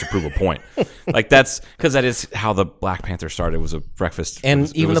people just to prove a point. Like that's because that is how the Black Panther started. It was a breakfast, And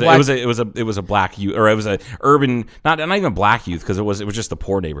it even was, the black- it was a black youth, or it was a urban, not even black youth, because it was just the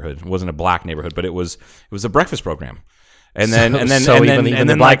poor neighborhood. It wasn't a black neighborhood, but it was a breakfast program. And then Even then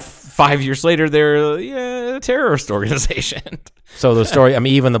the like black- 5 years later, they're a terrorist organization. So the story,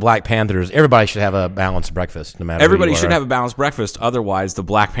 even the Black Panthers, everybody should have a balanced breakfast, no matter Everybody who you should are. have a balanced breakfast. Otherwise, the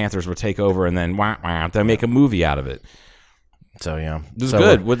Black Panthers would take over, and then they make a movie out of it. So, yeah. It was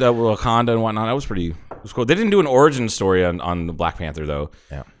good with Wakanda and whatnot. That was pretty. It was cool. They didn't do an origin story on the Black Panther though.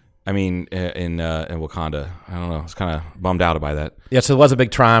 Yeah. I mean, in Wakanda, I don't know. I was kind of bummed out by that. Yeah, so it was a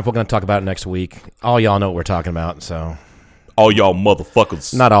big triumph. We're going to talk about it next week. All y'all know what we're talking about, so. All y'all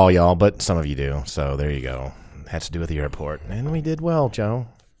motherfuckers. Not all y'all, but some of you do. So there you go. Has to do with the airport. And we did well, Joe.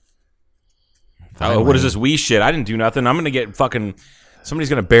 Oh, what is this wee shit? I didn't do nothing. I'm going to get fucking... Somebody's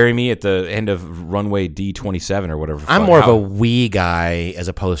going to bury me at the end of runway D27 or whatever. I'm more of a we guy as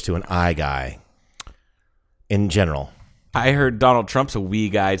opposed to an I guy in general. I heard Donald Trump's a wee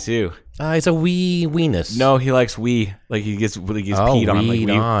guy, too. It's a weeness. No, he likes wee. Like he gets peed on. Like, weed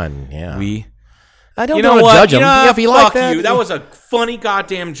wee. on, yeah. Wee. I don't You know know what what? judge him. If you like Fuck that, you. That was a funny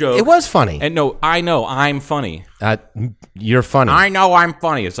goddamn joke. it was funny. And no, I know I'm funny. You're funny. I know I'm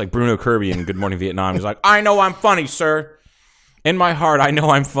funny. It's like Bruno Kirby in Good Morning Vietnam. He's like, I know I'm funny, sir. In my heart, I know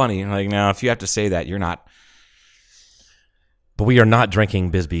I'm funny. Like, no, if you have to say that, you're not. But we are not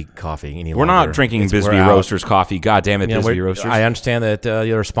drinking Bisbee coffee any longer. We're not drinking We're Bisbee out. Roasters coffee. God damn it, You know, Bisbee Roasters. I understand that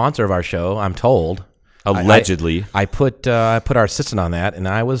you're a sponsor of our show. I'm told. Allegedly. I put our assistant on that, and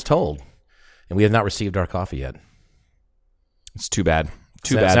I was told. And we have not received our coffee yet. It's too bad.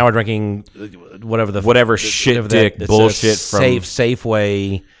 Too So bad. now we're drinking whatever shit dick it's a bullshit from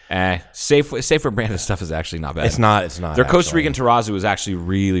Safeway. Safer branded stuff is actually not bad. It's not. Their Costa actually. Rican terrazzo is actually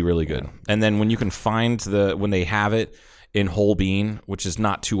really, really good. And then when you can find when they have it in whole bean, which is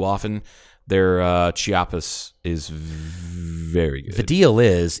not too often, their Chiapas is very good. The deal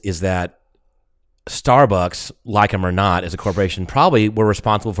is that Starbucks, like them or not, as a corporation, probably were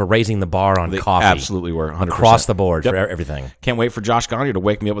responsible for raising the bar on They coffee. absolutely were 100%. Across the board Yep. for everything. Can't wait for Josh Gardner to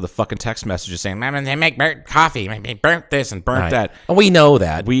wake me up with a fucking text message saying, "Mama, they make burnt coffee. They burnt this and burnt Right. that." And we know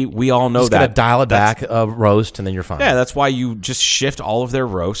that. We all know Just that. gotta dial it back a roast, and then you're fine. Yeah, that's why you just shift all of their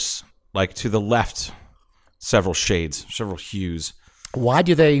roasts like to the left, several shades, several hues. Why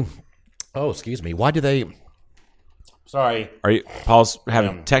do they? Oh, excuse me. Why do they? Sorry, Paul's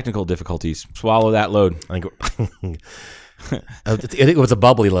having technical difficulties. Swallow that load. I think it was a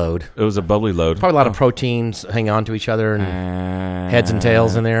bubbly load. It was a bubbly load. Probably a lot of proteins hang on to each other and heads and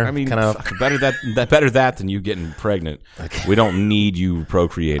tails in there. I mean, kind of better that than you getting pregnant. Okay. We don't need you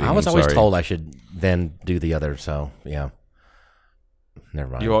procreating. I was I'm always sorry. told I should then do the other. So yeah,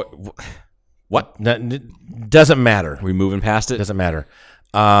 never mind. What? Doesn't matter. We moving past it? Doesn't matter.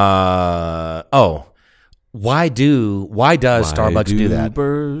 Why does Starbucks do that?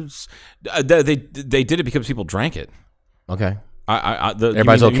 Birds? They did it because people drank it. Okay.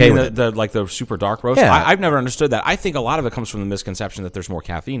 Everybody's okay with it. Like the super dark roast. Yeah. I've never understood that. I think a lot of it comes from the misconception that there's more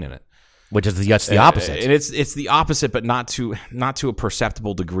caffeine in it. Which is the opposite. And it's the opposite, but not to a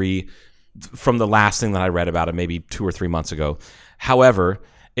perceptible degree. From the last thing that I read about it, maybe 2 or 3 months ago. However,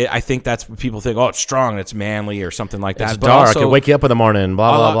 I think that's what people think. Oh, it's strong, it's manly, or something like that. It's but dark. Also, It wake you up in the morning.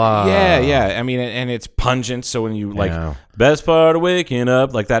 Blah blah blah. Yeah. I mean, and it's pungent. So when you best part of waking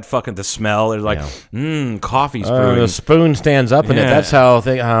up, like that fucking the smell. They're like, coffee's brewing. The spoon stands up in it. That's how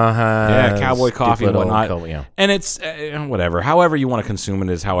they. Cowboy coffee and whatnot. Yeah. And it's whatever. However you want to consume it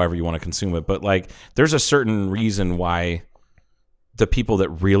is however you want to consume it. But like, there's a certain reason why. The people that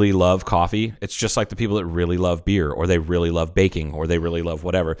really love coffee, it's just like the people that really love beer, or they really love baking, or they really love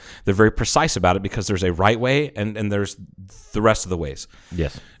whatever. They're very precise about it because there's a right way and there's the rest of the ways.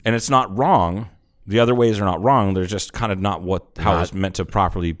 Yes. And it's not wrong. The other ways are not wrong. They're just kind of not how it's meant to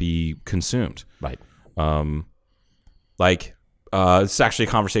properly be consumed. Right. It's actually a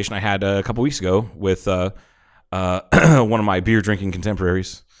conversation I had a couple weeks ago with one of my beer drinking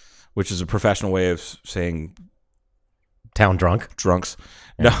contemporaries, which is a professional way of saying Town drunks.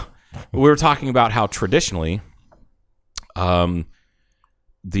 Yeah. No, we were talking about how traditionally, the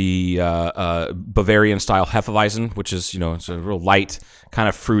Bavarian style Hefeweizen, which is it's a real light kind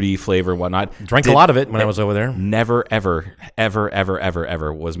of fruity flavor and whatnot. Drank a lot of it when I was over there. Never, ever, ever, ever, ever,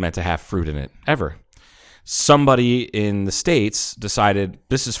 ever was meant to have fruit in it. Ever. Somebody in the States decided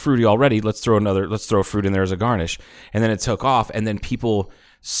this is fruity already. Let's throw fruit in there as a garnish, and then it took off, and then people.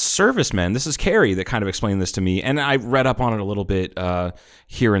 Servicemen, this is Carrie that kind of explained this to me, and I read up on it a little bit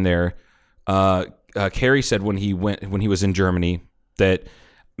here and there. Carrie said when he was in Germany that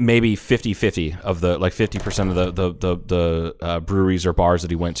maybe 50-50 of the 50% of the breweries or bars that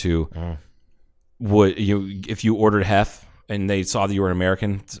he went to would if you ordered Hef and they saw that you were an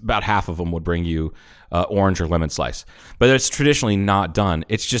American, about half of them would bring you orange or lemon slice. But it's traditionally not done.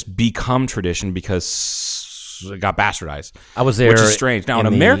 It's just become tradition because it got bastardized. I was there, which is strange. Now, an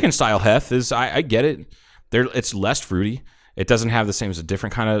American style Hef is I get it. It's less fruity. It doesn't have the same as a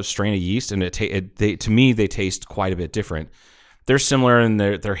different kind of strain of yeast, and to me they taste quite a bit different. They're similar and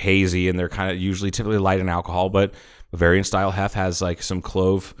they're hazy and they're kind of typically light in alcohol, but Bavarian style Hef has like some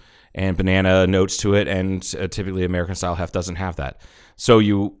clove and banana notes to it, and typically American style Hef doesn't have that. So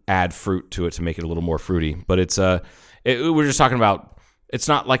you add fruit to it to make it a little more fruity. But we're just talking about. It's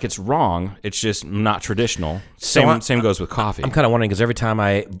not like it's wrong. It's just not traditional. Same goes with coffee. I'm kind of wondering because every time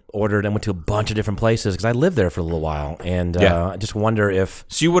I ordered, I went to a bunch of different places because I lived there for a little while, and I just wonder if.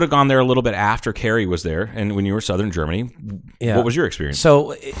 So you would have gone there a little bit after Carrie was there, and when you were Southern Germany, what was your experience?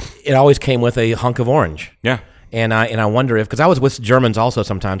 So it always came with a hunk of orange. Yeah. And I wonder if, because I was with Germans also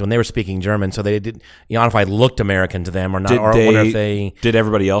sometimes when they were speaking German, so they did, I don't know if I looked American to them or not, or I wonder if they... was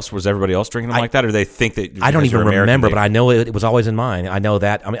everybody else drinking them like that, or they think that... I don't even remember, but I know it was always in mine. I know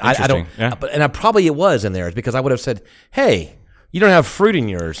that. I mean, I don't... Yeah. Probably it was in theirs, because I would have said, hey... You don't have fruit in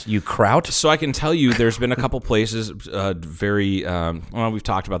yours, you kraut. So I can tell you there's been a couple places we've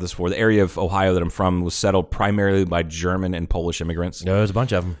talked about this before. The area of Ohio that I'm from was settled primarily by German and Polish immigrants. There was a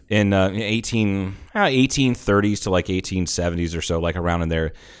bunch of them. In 1830s to like 1870s or so, like around in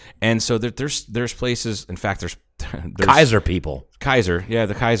there. And so there's places, in fact, there's Kaiser people. Kaiser, yeah,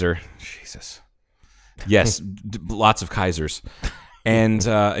 the Kaiser. Jesus. Yes, lots of Kaisers. And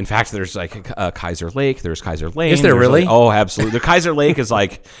in fact, there's like Kaiser Lake. There's Kaiser Lane. Is there really? Absolutely. The Kaiser Lake is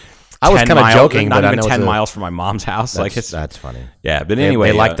like I was kind of joking, not but even I know 10 miles from my mom's house. That's funny. Yeah, but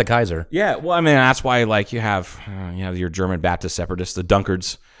anyway, they like the Kaiser. Yeah, well, I mean, that's why like you have your German Baptist separatists, the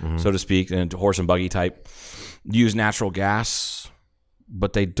Dunkards, so to speak, and horse and buggy type, use natural gas,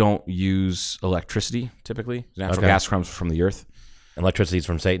 but they don't use electricity typically. Natural gas comes from the earth. Electricity's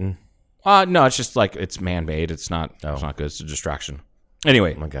from Satan. No, it's just like it's man-made. It's not. It's not good. It's a distraction.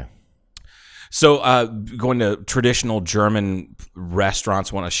 Anyway, okay. So going to traditional German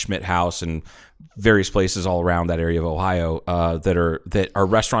restaurants, one a Schmidt House and various places all around that area of Ohio that are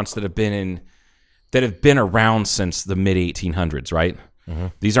restaurants that have been around since the mid 1800s, right?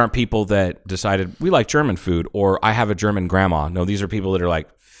 These aren't people that decided we like German food or I have a German grandma. No, these are people that are like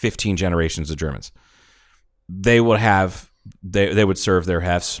 15 generations of Germans. They would have they would serve their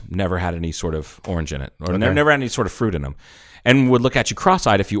hefts, never had any sort of orange in it, or never had any sort of fruit in them, and would look at you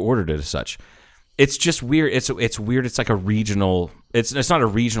cross-eyed if you ordered it as such. It's just weird. It's weird. It's like a regional. It's not a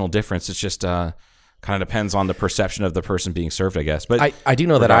regional difference. It's just kind of depends on the perception of the person being served, I guess. But I do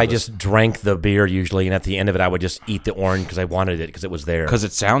know that I just drank the beer usually, and at the end of it, I would just eat the orange because I wanted it because it was there. Because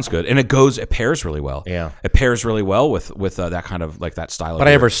it sounds good, and it pairs really well. Yeah, it pairs really well with that kind of like that style. But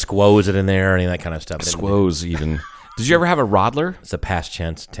I ever squoze it in there, any of that kind of stuff. Squoze even. Did you ever have a Rodler? It's a past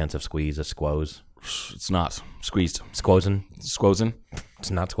tense of squeeze. A squoze. It's not squeezed. Squozing. Squozing.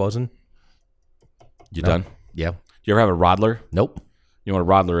 It's not squozing. You done? Yeah. You ever have a Rodler? Nope. You know what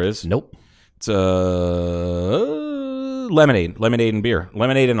a Rodler is? Nope. It's lemonade and beer.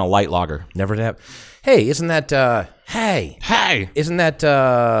 Lemonade and a light lager. Never have. Hey, isn't that? Hey, isn't that?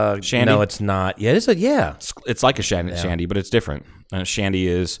 Shandy? No, it's not. Yeah, it's yeah. It's like a shandy, but it's different. Shandy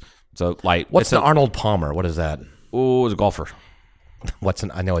is it's a light. What's the Arnold Palmer? What is that? Oh, it's a golfer. What's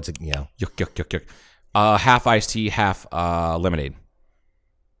an? I know it's a yeah. Yuck. Half iced tea, half lemonade.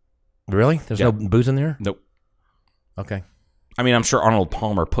 Really? There's no booze in there? Nope. Okay. I mean, I'm sure Arnold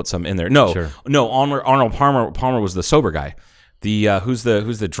Palmer put some in there. No, sure. No. Arnold Palmer was the sober guy. The who's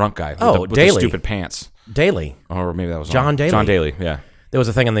the drunk guy? With the Daly. Stupid pants. Daly. Or maybe that was John Daly. John Daly. Yeah. There was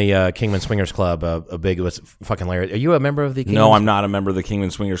a thing in the Kingman Swingers Club. It was fucking hilarious. Are you a member of the? Kingman? No, I'm not a member of the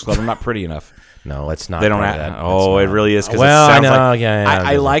Kingman Swingers Club. I'm not pretty enough. No, it's not. They don't. It really is. Well, it sounds I know. Like, yeah.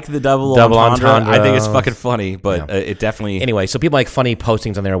 I like the double entendre. I think it's fucking funny, but it definitely. Anyway, so people like funny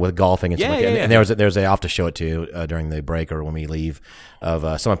postings on there with golfing and stuff like that. Yeah. And there's I'll have to show it to you during the break or when we leave.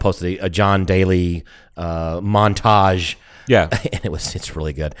 Of someone posted a John Daly montage. Yeah, and it's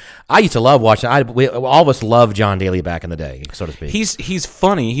really good. I used to love watching. All of us loved John Daly back in the day, so to speak. He's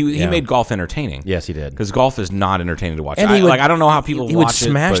funny. He made golf entertaining. Yes, he did. Because golf is not entertaining to watch. And I don't know how people he watch would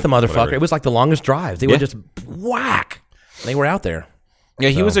smash it, the motherfucker. Whatever. It was like the longest drives. They would just whack. They were out there. Yeah,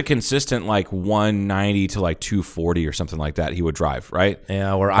 he was a consistent like 190 to like 240 or something like that. He would drive, right?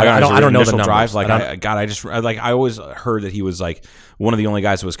 Yeah, or I don't know the numbers. Drives. Like I always heard that he was like one of the only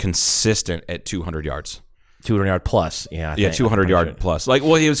guys that was consistent at 200 yards. 200 yard plus, yeah. 200 yard plus. Like,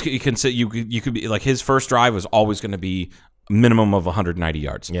 well, you could be like his first drive was always going to be minimum of 190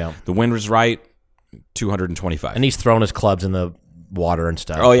 yards. Yeah, the wind was right, 225. And he's throwing his clubs in the water and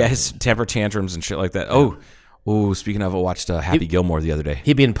stuff. Oh yeah, his temper tantrums and shit like that. Yeah. Oh, speaking of, I watched Happy Gilmore the other day.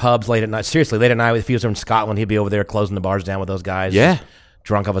 He'd be in pubs late at night. Seriously, late at night. If he was in Scotland, he'd be over there closing the bars down with those guys. Yeah.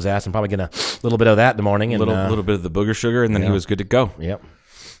 Drunk off his ass and probably getting a little bit of that in the morning. And, a little bit of the booger sugar, and then he was good to go. Yep.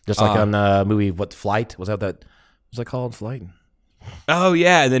 Just like on the movie, Flight? Was that called? Flight? Oh,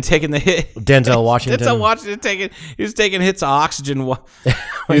 yeah, and then taking the hit. Denzel Washington. He was taking hits of oxygen.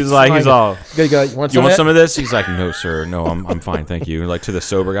 He's all, you want some of this? He's like, no, sir. No, I'm fine, thank you. Like to the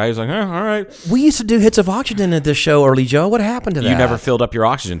sober guy, he's like, all right. We used to do hits of oxygen at this show early, Joe. What happened to that? You never filled up your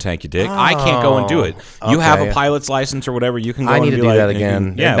oxygen tank, you dick. I can't go and do it. You have a pilot's license or whatever. You can go I need and to do that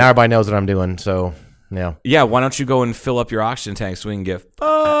again. Now everybody knows what I'm doing, so... Yeah. Yeah, why don't you go and fill up your oxygen tank so we can get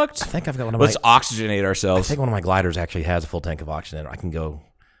fucked? I think I've got one of Let's oxygenate ourselves. I think one of my gliders actually has a full tank of oxygen. I can go.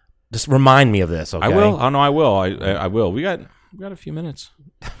 Just remind me of this, okay? I will. Oh no, I will. I will. We got a few minutes.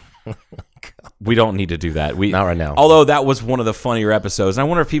 We don't need to do that. Not right now. Although that was one of the funnier episodes. And I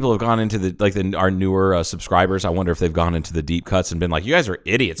wonder if people have gone into our newer subscribers. I wonder if they've gone into the deep cuts and been like, "You guys are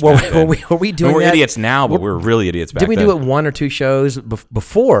idiots." Were we doing? We're idiots now, but we're really idiots back then. Did we do it one or two shows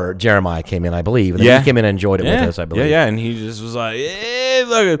before Jeremiah came in? I believe. And then he came in and enjoyed it with us. I believe. Yeah, and he just was like,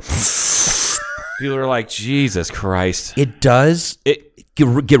 look. People are like, Jesus Christ! It does.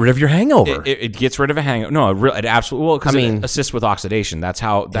 Get rid of your hangover. It gets rid of a hangover. No, it absolutely. Well, because it assists with oxidation. That's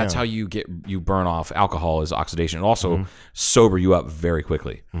how you burn off alcohol is oxidation. It also sober you up very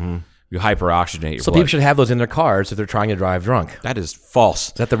quickly. Mm-hmm. You hyperoxygenate your blood. People should have those in their cars if they're trying to drive drunk. That is false.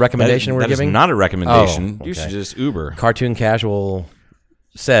 Is that the recommendation we're giving? That is not a recommendation. Oh, okay. You should just Uber. Cartoon Casual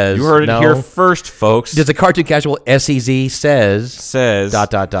says. You heard it here first, folks. Does a Cartoon Casual SEZ says ...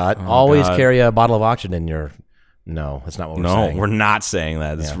 always carry a bottle of oxygen in your... No, that's not what we're saying. No, we're not saying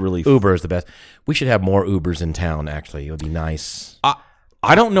that. It's really... Uber is the best. We should have more Ubers in town, actually. It would be nice.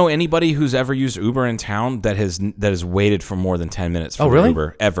 I don't know anybody who's ever used Uber in town that has waited for more than 10 minutes for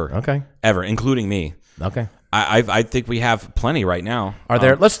Uber. Ever. Okay. Ever, including me. Okay. I think we have plenty right now. Are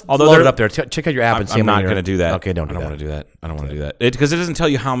there? Let's load it up there. Check out your app and see. I'm not going to do that. Okay, don't do that. I don't want to do that. I don't want to do that. Because it doesn't tell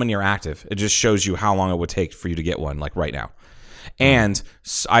you how many are active. It just shows you how long it would take for you to get one, like right now. And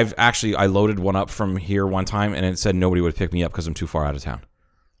I loaded one up from here one time, and it said nobody would pick me up because I'm too far out of town.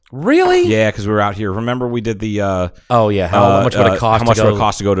 Really? Yeah, because we were out here. Remember we did the Oh yeah. How much would it cost? How much to would go it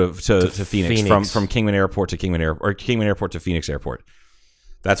cost to go to Phoenix, Phoenix. from Kingman Airport to Kingman Airport, or Kingman Airport to Phoenix Airport?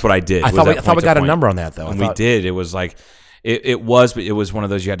 That's what I did. I thought we got a number on that though. And we did. It was like it was one of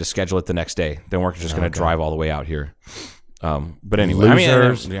those you had to schedule it the next day. They weren't just going to drive all the way out here. But anyway,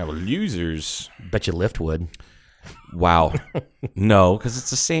 Losers. Losers. Bet you Lyft would. Wow. No, because it's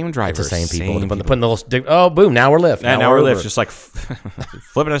the same driver. It's the same people. Same Putting the little oh boom, now we're Lyft. Now we're Uber. Lyft, just like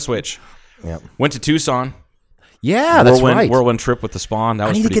flipping a switch. Yep. Went to Tucson. Yeah, that's right. Whirlwind trip with the Spawn. That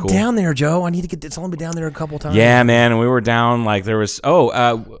was I need to pretty get cool. down there, Joe. It's only been down there a couple times. Yeah, man. And we were down like there was.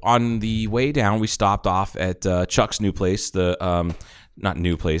 On the way down, we stopped off at Chuck's new place. The not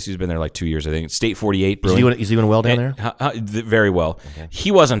new place. He's been there like 2 years, I think. State 48 Brewing. He's doing well down there. Very well. Okay.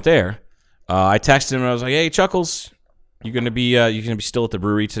 He wasn't there. I texted him and I was like, "Hey, Chuckles, you gonna be still at the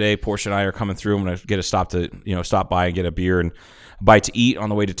brewery today? Portia and I are coming through. I'm gonna get a stop by and get a beer and a bite to eat on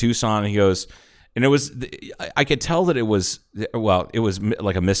the way to Tucson." And he goes. And it was, I could tell that it was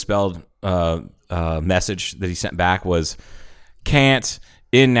like a misspelled message that he sent back was, "Can't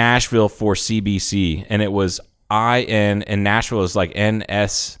in Nashville for CBC." And it was IN, and Nashville is like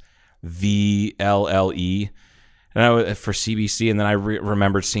NSVLLE. And for CBC. And then I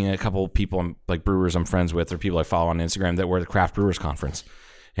remembered seeing a couple of people, like brewers I'm friends with, or people I follow on Instagram that were at the Craft Brewers Conference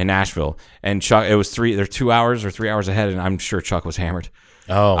in Nashville. And Chuck, it was they're 2 hours or 3 hours ahead, and I'm sure Chuck was hammered.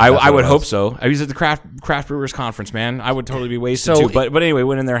 Oh, I would hope so. I was at the Craft Brewers Conference, man. I would totally be wasted too. But anyway,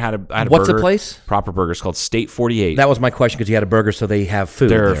 went in there, had a what's burger. the place? Proper Burgers, called State 48. That was my question because you had a burger, so they have food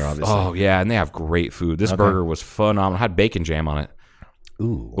there, obviously. Oh yeah, and they have great food. This burger was phenomenal. It had bacon jam on it.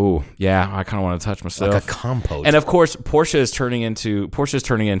 Ooh, yeah. I kind of want to touch myself. Like a compote. And of course, Portia is turning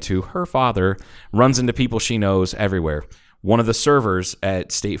into her father. Runs into people she knows everywhere. One of the servers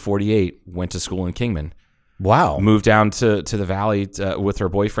at State 48 went to school in Kingman. Wow. Moved down to the valley with her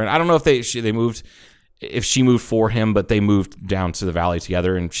boyfriend. I don't know if they moved, if she moved for him, but they moved down to the valley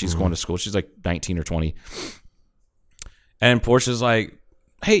together, and she's going to school. She's like 19 or 20. And Portia's like,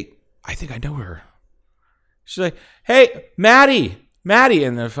 "Hey, I think I know her." She's like, "Hey, Maddie."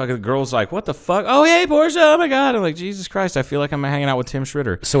 And the fucking girl's like, "What the fuck? Oh, hey, Portia. Oh my God." I'm like, Jesus Christ. I feel like I'm hanging out with Tim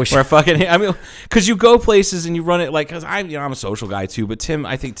Schritter. So because you go places and you run it because I'm a social guy too, but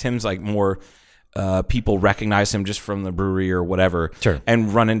I think Tim's like more, people recognize him just from the brewery or whatever, sure,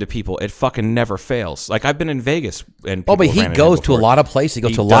 and run into people. It fucking never fails. Like I've been in Vegas and but he goes to a lot of places. He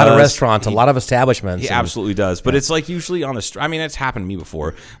goes to a lot of restaurants, a lot of establishments. He absolutely does. But it's like usually on the street. I mean, it's happened to me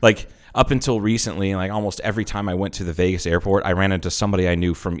before. Like up until recently, like almost every time I went to the Vegas airport, I ran into somebody I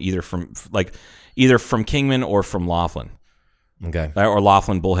knew from either from Kingman or from Laughlin. Okay. Or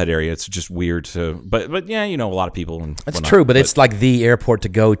Laughlin Bullhead area. It's just weird to, but yeah, a lot of people. And that's true, but it's like the airport to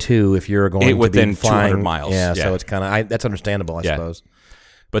go to if you're going within to be flying 200 miles. Yeah, so it's kind of that's understandable, I suppose.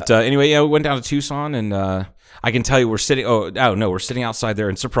 But anyway, we went down to Tucson, and I can tell you we're sitting. We're sitting outside there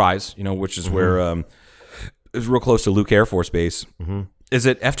in Surprise, which is where it's real close to Luke Air Force Base. Mm-hmm. Is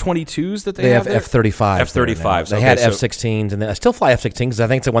it F-22s that they have? They have F-35s. F-35s. They had F-16s, and I still fly F-16s because I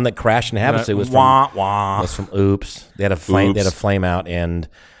think the one that crashed in Havasu was from Oops. They had a flame. They had a flame out, and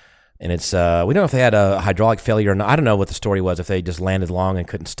it's we don't know if they had a hydraulic failure or not. I don't know what the story was, if they just landed long and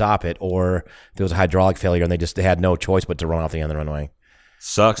couldn't stop it, or if there was a hydraulic failure and they had no choice but to run off the end of the runway.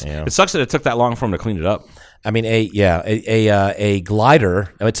 Sucks. Yeah. It sucks that it took that long for them to clean it up. I mean, a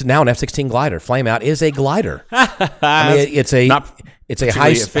glider. It's now an F-16 glider. Flame out is a glider. I mean, it's a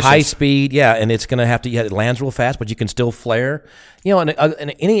high speed, and it's going to have to. It lands real fast, but you can still flare.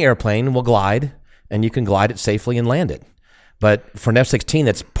 And any airplane will glide, and you can glide it safely and land it. But for an F-16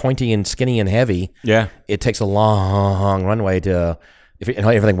 that's pointy and skinny and heavy, it takes a long runway to. If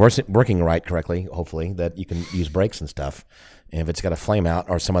everything working correctly, hopefully that you can use brakes and stuff. And if it's got a flame out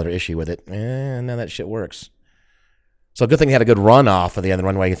or some other issue with it, none of that shit works. So good thing they had a good run off of the other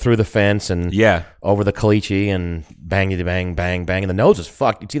runway through the fence and over the caliche and bang, bang, bang, bang. And the nose is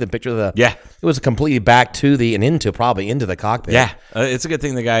fucked. You see the picture of the... Yeah. It was completely back to probably into the cockpit. Yeah. It's a good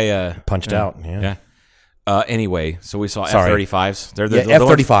thing the guy... punched out. Yeah. Anyway, so we saw F-35s. They're the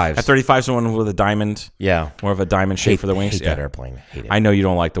F-35s. F-35s are the one with a diamond. Yeah. More of a diamond shape for the wings. Hate that airplane. Hate it. I know you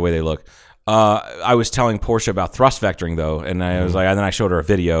don't like the way they look. I was telling Portia about thrust vectoring though, and I was like, and then I showed her a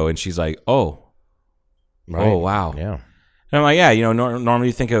video, and she's like, "Oh, right. Oh, wow, yeah." And I'm like, "Yeah, normally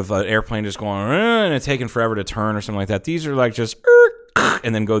you think of an airplane just going and it's taking forever to turn or something like that. These are like just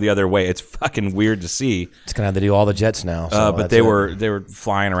and then go the other way. It's fucking weird to see. It's gonna have to do all the jets now. So but they were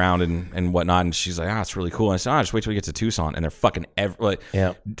flying around and whatnot, and she's like, it's really cool. And I said, just wait till we get to Tucson, and they're fucking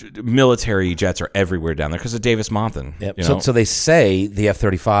military jets are everywhere down there because of Davis Monthan. Yep. So they say the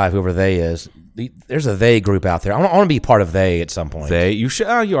F-35, whoever they is, there's a they group out there. I want to be part of they at some point. You should.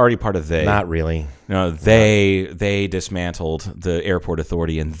 Oh, you're already part of they. Not really. No, they dismantled the airport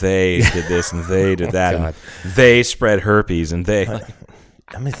authority, and they did this, and they did that. God. And they spread herpes, and they.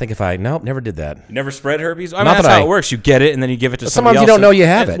 Let me think if nope, never did that. You never spread herpes? I mean, Not that's that how it works. You get it, and then you give it to somebody sometimes else. you don't know you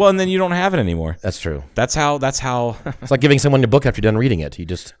have it. Well, and then you don't have it anymore. That's true. That's how. It's like giving someone your book after you're done reading it. You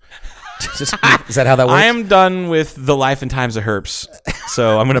just is that how that works? I am done with the life and times of herps,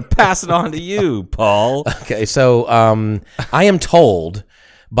 so I'm going to pass it on to you, Paul. Okay, so I am told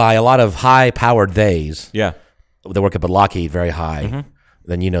by a lot of high-powered theys. Yeah. They work up at Lockheed, very high.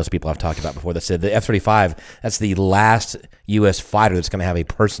 Then some people I've talked about before that said the F-35, that's the last U.S. fighter that's going to have a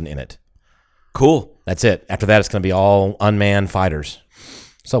person in it. Cool. That's it. After that, it's going to be all unmanned fighters.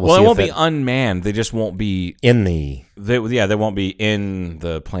 So we'll see it won't if be unmanned. They just won't be in the. They won't be in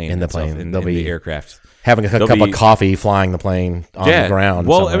the plane. In the itself, plane. in the aircraft. Having a cup of coffee, flying the plane on the ground.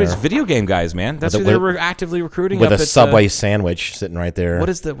 Well, somewhere. it's video game guys, man. That's who they're actively recruiting. With up a at, Subway sandwich sitting right there.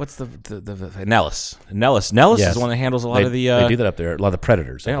 What's the Nellis? Nellis Yes. is the one that handles a lot of the. They do that up there. A lot of the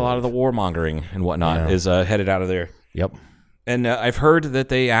Predators. Yeah, a lot of the warmongering and whatnot is headed out of there. Yep. And I've heard that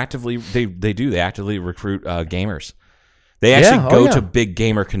they actively recruit gamers. They actually go to big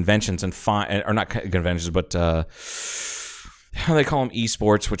gamer conventions and find, or not conventions, but how they call them,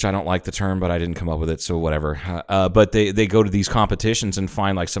 esports, which I don't like the term, but I didn't come up with it, so whatever. But they go to these competitions and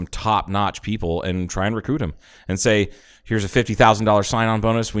find like some top-notch people and try and recruit them and say, here's a $50,000 sign-on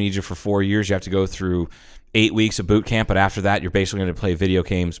bonus. We need you for 4 years. You have to go through 8 weeks of boot camp, but after that, you're basically going to play video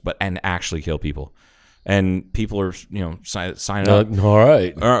games and actually kill people. And people are, signing up. All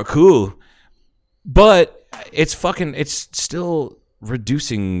right. Cool. But it's still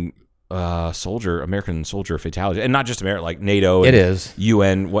reducing American soldier fatality, and not just America, like NATO. It is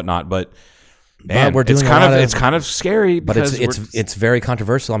UN, whatnot. But man, we're doing it's kind of scary. But it's very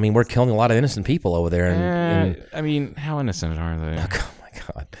controversial. I mean, we're killing a lot of innocent people over there. And I mean, how innocent are they? Oh my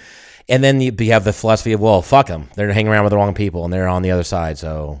God. And then you have the philosophy of, well, fuck them. They're hanging around with the wrong people, and they're on the other side.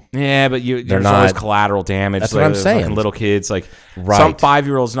 So yeah, but there's always collateral damage. That's what I'm saying. Fucking little kids, like right. Some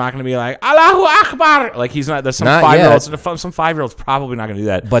 5-year-old's not going to be like Allahu Akbar. Like he's not. There's some 5-year-olds. Some 5-year-olds probably not going to do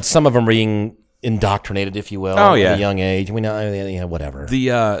that. But some of them are being indoctrinated, if you will. Oh yeah, at a young age. We know, whatever.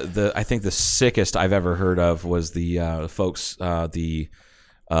 I think the sickest I've ever heard of was the folks,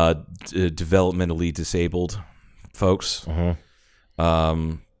 developmentally disabled folks.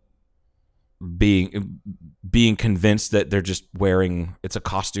 Being convinced that they're just wearing it's a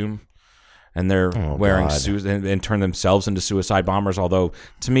costume and they're wearing and turn themselves into suicide bombers, although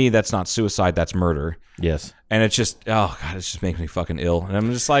to me that's not suicide, that's murder. Yes. And it's just it just makes me fucking ill. And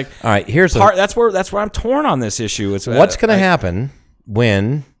I'm just like, all right, that's where I'm torn on this issue. It's what's going to happen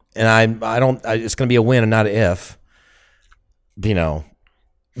when, and it's going to be a when and not an if,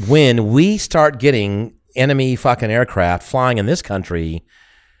 when we start getting enemy fucking aircraft flying in this country.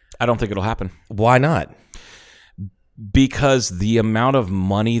 I don't think it'll happen. Why not? Because the amount of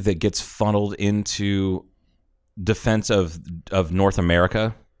money that gets funneled into defense of North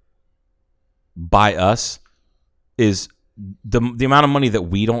America by us is the amount of money that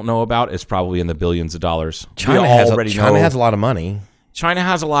we don't know about is probably in the billions of dollars. China has a lot of money. China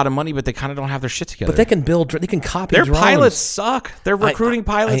has a lot of money, but they kind of don't have their shit together. But they can copy their drones. pilots suck. They're recruiting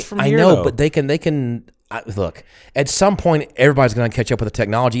pilots from here. I know, but they can. Look, at some point, everybody's going to catch up with the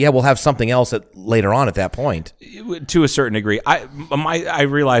technology. Yeah, we'll have something else later on at that point. To a certain degree, I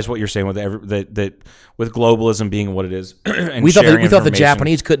realize what you're saying with that with globalism being what it is. And we thought the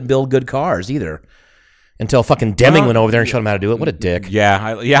Japanese couldn't build good cars either, until fucking Deming went over there and showed them how to do it. What a dick! Yeah,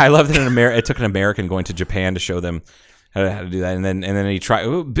 I love that it took an American going to Japan to show them how to do that, and then he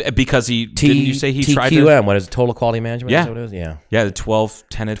tried because he didn't you say he tried to TQM, what is it, total quality management? Yeah, is that what it is? Yeah, the 12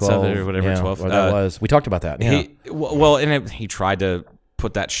 tenets of it or whatever. Yeah, 12 that was. We talked about that. Yeah. He tried to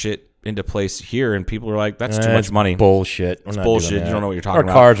put that shit into place here, and people were like, "That's too much money." Bullshit. It's bullshit. You don't know what you're talking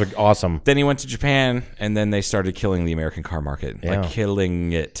about. Our cars are awesome. Then he went to Japan, and then they started killing the American car market, like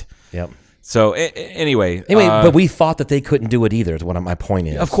killing it. Yep. So anyway, but we thought that they couldn't do it either. Is what my point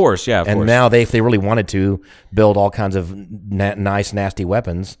is. Of course, yeah. And now if they really wanted to build all kinds of nice, nasty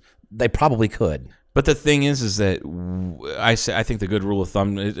weapons, they probably could. But the thing is that I think the good rule of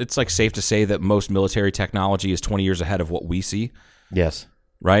thumb, it's like safe to say that most military technology is 20 years ahead of what we see. Yes.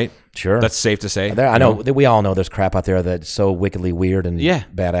 Right? Sure. That's safe to say. I know we all know there's crap out there that's so wickedly weird and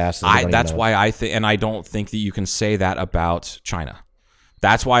badass. That's why I think, and I don't think that you can say that about China.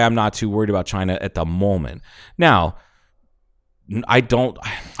 That's why I'm not too worried about China at the moment. Now, I don't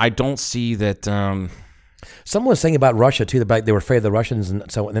see that. Someone was saying about Russia too. That they were afraid of the Russians, and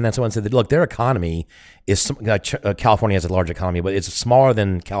then someone said that look, their economy is California has a large economy, but it's smaller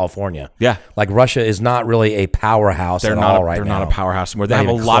than California. Yeah, like Russia is not really a powerhouse. They're not a powerhouse anymore. They have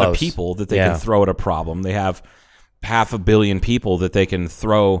a lot of people that they can throw at a problem. They have 500 million people that they can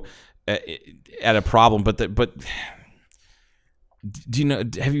throw at a problem. But do you know?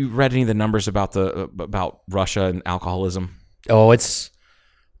 Have you read any of the numbers about Russia and alcoholism? Oh, it's.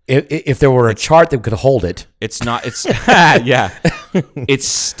 If there were a chart that could hold it, it's not. It's yeah, it's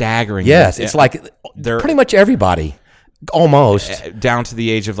staggering. Yes, it's like pretty much everybody, almost down to the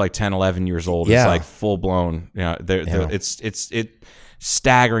age of like 10, 11 years old. Yeah. It's like full blown. It's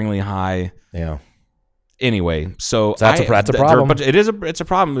staggeringly high. Yeah. Anyway, so that's a problem. But it's a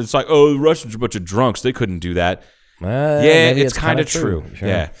problem. It's like, oh, the Russians are a bunch of drunks. They couldn't do that. Yeah, it's kind of true. Sure.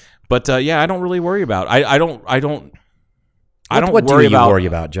 Yeah, but I don't really worry about. I don't. What do you worry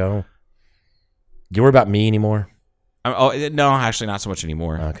about, Joe? Do you worry about me anymore? No, actually, not so much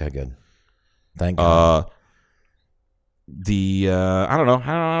anymore. Okay, good. Thank God. I don't know.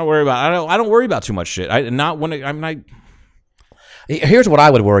 I don't worry about. I don't worry about too much shit. Here's what I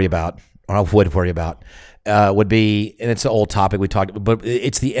would worry about, or I would worry about. Would be, and it's an old topic we talked, but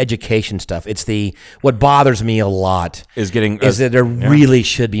it's the education stuff. It's what bothers me a lot is that there really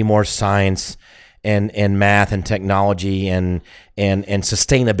should be more science and math and technology and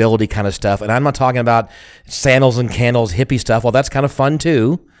sustainability kind of stuff. And I'm not talking about sandals and candles, hippie stuff. Well, that's kind of fun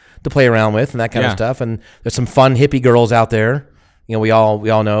too to play around with and that kind of stuff. And there's some fun hippie girls out there. You know, we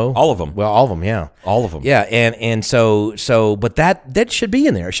all know all of them. Well, all of them, yeah, all of them, yeah. And so, but that should be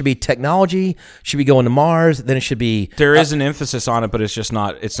in there. It should be technology. Should be going to Mars. Then it should be. There is an emphasis on it, but it's just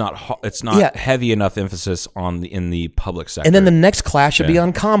not. It's not heavy enough emphasis in the public sector. And then the next class should be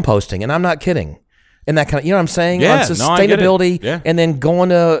on composting. And I'm not kidding. And that kind of, you know what I'm saying? Yeah, on sustainability no, and then going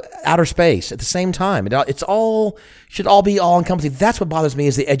to outer space at the same time. Should all be all encompassing. That's what bothers me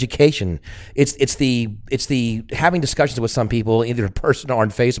is the education. It's the having discussions with some people, either in person or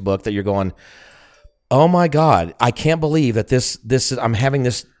on Facebook, that you're going, oh my God, I can't believe that this is, I'm having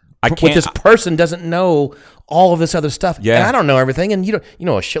this with this person doesn't know all of this other stuff. Yeah. And I don't know everything. And you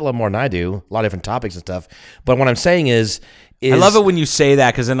know a shitload more than I do, a lot of different topics and stuff. But what I'm saying is I love it when you say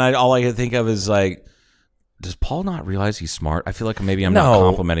that, because then all I can think of is like, does Paul not realize he's smart? I feel like maybe I'm not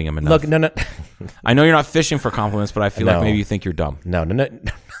complimenting him enough. Look, no. I know you're not fishing for compliments, but I feel like maybe you think you're dumb. No.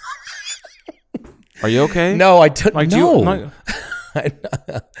 Are you okay? No, I don't. Like, no.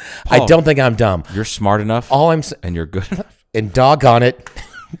 I don't think I'm dumb. You're smart enough. All I'm saying, and you're good enough. And doggone it,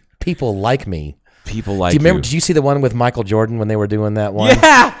 people like me. People like. Do you remember? Did you see the one with Michael Jordan when they were doing that one?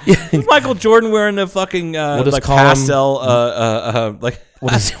 Yeah, Michael Jordan wearing the fucking like pastel like.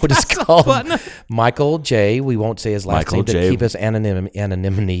 What is called? Michael J. We won't say his last name to keep his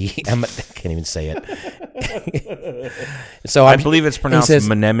anonymity. I can't even say it. So I believe it's pronounced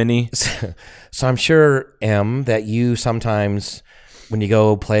Menemone. So I'm sure, M, that you sometimes, when you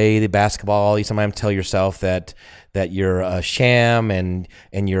go play the basketball, you sometimes tell yourself that you're a sham and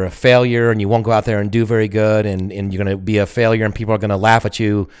you're a failure and you won't go out there and do very good and you're going to be a failure and people are going to laugh at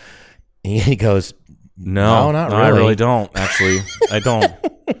you. And he goes, No, not really. I really don't, actually. I don't.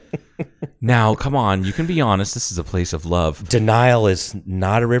 Now, come on. You can be honest. This is a place of love. Denial is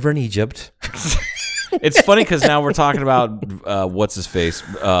not a river in Egypt. It's funny because now we're talking about, what's his face?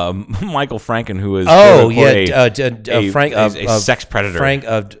 Michael Franken, who is a sex predator.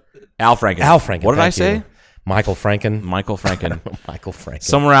 Al Franken. What did I say? Michael Franken. Michael Franken. Michael Franken.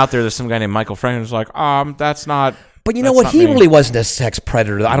 Somewhere out there's some guy named Michael Franken who's like, that's not... But you know what? He really wasn't a sex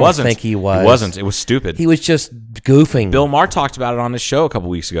predator. I don't think he was. He wasn't. It was stupid. He was just goofing. Bill Maher talked about it on his show a couple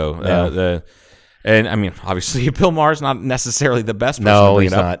weeks ago. Yeah. And I mean, obviously, Bill Maher's not necessarily the best person to bring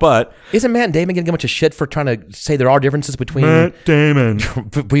he's it up, not. But isn't Matt Damon getting a bunch of shit for trying to say there are differences between Matt Damon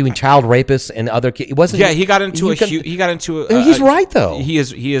between child rapists and other kids? It wasn't. Yeah, he got into he's right though. He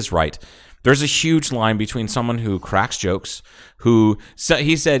is right. There's a huge line between someone who cracks jokes,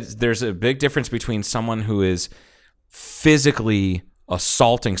 he said there's a big difference between someone who is physically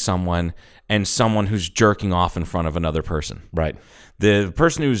assaulting someone and someone who's jerking off in front of another person. Right. The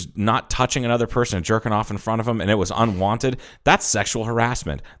person who's not touching another person and jerking off in front of them and it was unwanted, that's sexual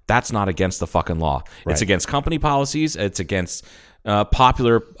harassment. That's not against the fucking law. Right. It's against company policies. It's against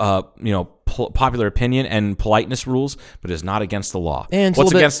popular opinion and politeness rules, but it's not against the law. And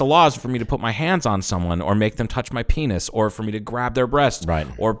what's against the law is for me to put my hands on someone or make them touch my penis or for me to grab their breast. Right.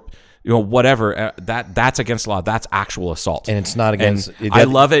 Or whatever, that's against the law. That's actual assault, and it's not against. I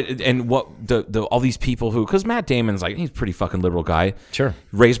love it, and what the all these people who, because Matt Damon's like, he's a pretty fucking liberal guy, sure,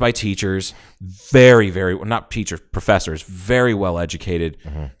 raised by teachers, very, very not teachers, professors, very well educated,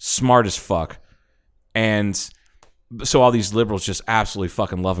 smart as fuck. And so all these liberals just absolutely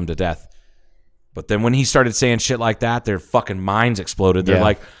fucking love him to death. But then when he started saying shit like that, their fucking minds exploded. They're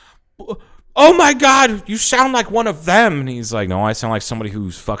like, oh my God, you sound like one of them. And he's like, no, I sound like somebody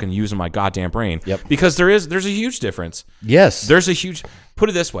who's fucking using my goddamn brain. Yep. Because there's a huge difference. Yes. There's a huge, put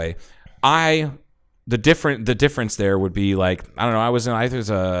it this way. The difference there would be like, I don't know, I was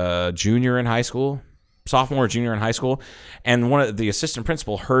a junior in high school, sophomore or junior in high school. And one of the assistant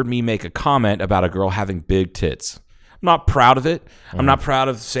principal heard me make a comment about a girl having big tits. I'm not proud of it. I'm not proud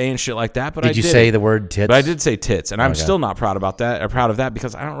of saying shit like that, but I did. Did you say the word tits? But I did say tits, and I'm still not proud of that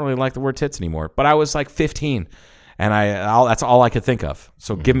because I don't really like the word tits anymore. But I was like 15, and that's all I could think of.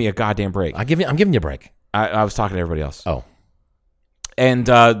 So give me a goddamn break. I'm giving you a break. I was talking to everybody else. Oh. And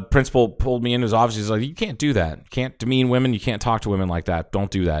principal pulled me into his office. He's like, you can't do that. You can't demean women. You can't talk to women like that. Don't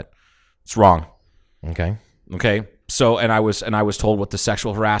do that. It's wrong. Okay. So, and I was told what the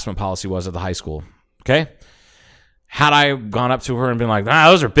sexual harassment policy was at the high school. Okay. Had I gone up to her and been like,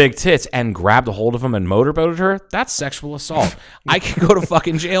 those are big tits, and grabbed a hold of them and motorboated her, that's sexual assault. I could go to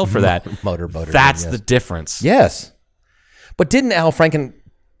fucking jail for that. Motorboated. That's the difference. Yes. But didn't Al Franken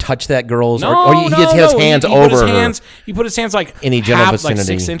touch that girl's? No, or he had his hands over her? He put his hands like in a general vicinity, like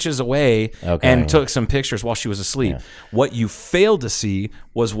 6 inches away, and took some pictures while she was asleep. Yeah. What you failed to see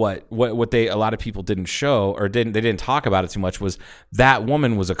was what a lot of people didn't show, or they didn't talk about it too much, was that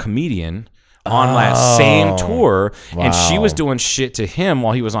woman was a comedian on that same tour, and she was doing shit to him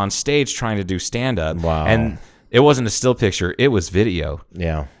while he was on stage trying to do stand-up. Wow. And it wasn't a still picture, it was video.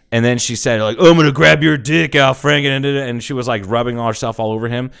 Yeah. And then she said, like, I'm going to grab your dick, Al Franken. And she was like rubbing herself all over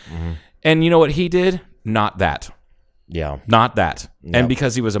him. Mm-hmm. And you know what he did? Not that. Yeah. Not that. Yep. And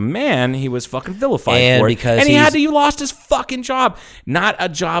because he was a man, he was fucking vilified for it. And he lost his fucking job. Not a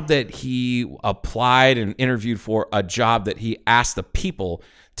job that he applied and interviewed for, a job that he asked the people,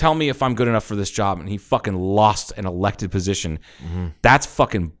 tell me if I'm good enough for this job. And he fucking lost an elected position. Mm-hmm. That's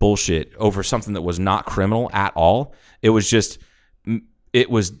fucking bullshit over something that was not criminal at all. It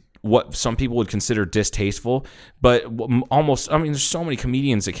was what some people would consider distasteful, but almost, I mean, there's so many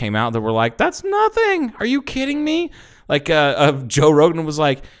comedians that came out that were like, that's nothing. Are you kidding me? Like Joe Rogan was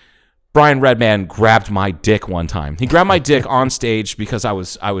like, Brian Redman grabbed my dick one time. He grabbed my dick on stage because I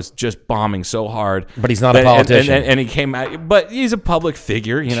was just bombing so hard. But he's not a politician. And he came out, but he's a public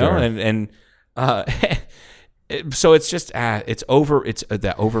figure, you know, and so it's just it's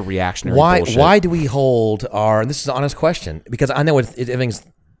that overreactionary bullshit. Why do we hold our? And this is an honest question, because I know everything's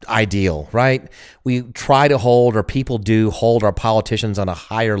ideal, right? We try to hold, or people do hold, our politicians on a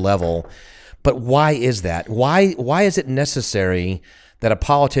higher level, but why is that? Why is it necessary that a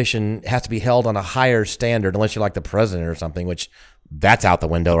politician has to be held on a higher standard, unless you're like the president or something, which that's out the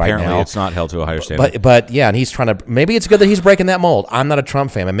window right now. Apparently, it's not held to a higher standard. But yeah, and he's trying to. Maybe it's good that he's breaking that mold. I'm not a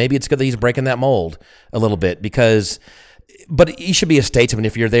Trump fan, and maybe it's good that he's breaking that mold a little bit, because. But you should be a statesman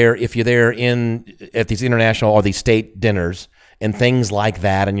if you're there. If you're there at these international or these state dinners and things like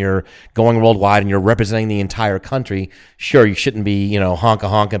that, and you're going worldwide and you're representing the entire country, sure, you shouldn't be,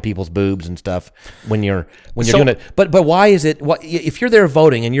 honking people's boobs and stuff when you're doing it. But why is it? If you're there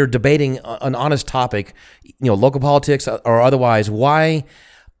voting and you're debating an honest topic, local politics or otherwise, why?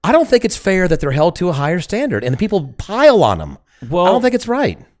 I don't think it's fair that they're held to a higher standard and the people pile on them. Well, I don't think it's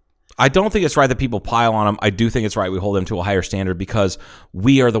right. I don't think it's right that people pile on them. I do think it's right we hold them to a higher standard, because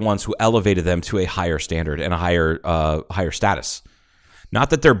we are the ones who elevated them to a higher standard and a higher status. Not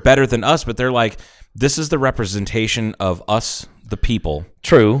that they're better than us, but they're like, this is the representation of us, the people.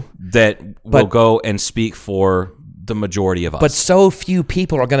 True. That will go and speak for the majority of us. But so few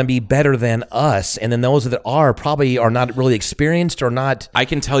people are going to be better than us, and then those that are probably are not really experienced or not. I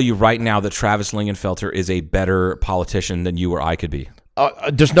can tell you right now that Travis Lingenfelter is a better politician than you or I could be.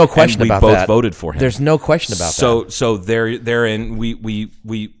 There's no question about that. We both voted for him. There's no question about that. So therein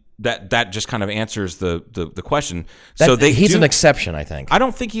we that just kind of answers the question. He's an exception, I think. I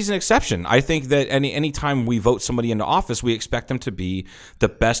don't think he's an exception. I think that any time we vote somebody into office, we expect them to be the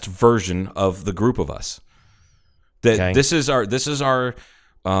best version of the group of us. That this is our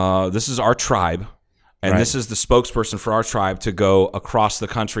tribe, and this is the spokesperson for our tribe to go across the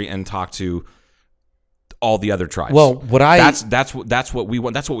country and talk to all the other tribes. Well, that's what we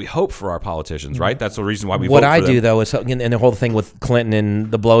want. That's what we hope for our politicians, right? That's the reason why we vote for them. What I do, though, is and the whole thing with Clinton and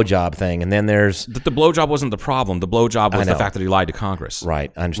the blowjob thing, and then there's the blowjob wasn't the problem. The blowjob was the fact that he lied to Congress.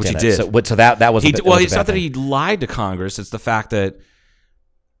 Right, I understand. Which he did. So that was it's not that he lied to Congress. It's the fact that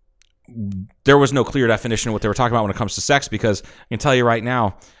there was no clear definition of what they were talking about when it comes to sex. Because I can tell you right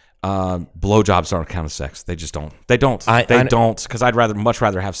now, blowjobs aren't count as sex. They just don't. They don't. Because I'd much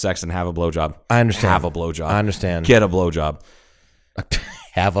rather have sex than have a blowjob. I understand. Have a blowjob. I understand. Get a blowjob.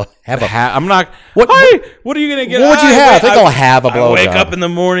 I'm not. What- What are you gonna get? What would you have? I think I'll have a I wake blowjob. up in the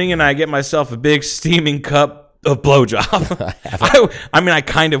morning and I get myself a big steaming cup of blowjob. I mean, I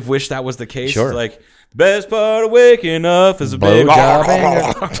kind of wish that was the case. Sure. Like, best part of waking up is a big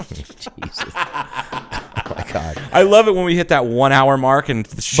Blowjob. Jesus. Oh my God. I love it when we hit that 1 hour mark and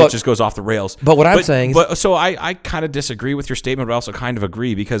the shit But- just goes off the rails. but what I'm saying is- but so I kind of disagree with your statement, but I also kind of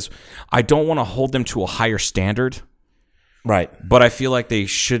agree because I don't want to hold them to a higher standard. Right. But I feel like they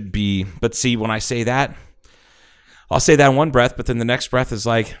should be. But see, when I say that, I'll say that in one breath, but then the next breath is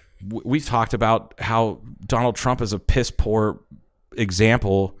like, we've talked about how Donald Trump is a piss poor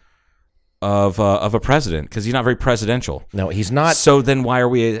example of a president because he's not very presidential. No, he's not. So then why are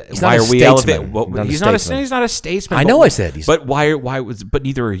we not a statesman. elevating? Not a He's not statesman. he's not a statesman. I but- know I said he's. But but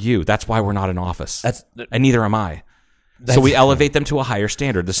neither are you. That's why we're not in office. And neither am I. So That's- we elevate them to a higher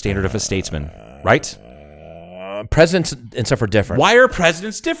standard, the standard of a statesman, right? Presidents and stuff are different. Why are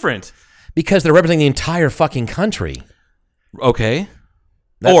presidents different? Because they're representing the entire fucking country. Okay.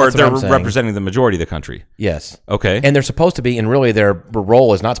 That's Or what they're I'm saying. representing the majority of the country. Yes. Okay. And they're supposed to be, and really their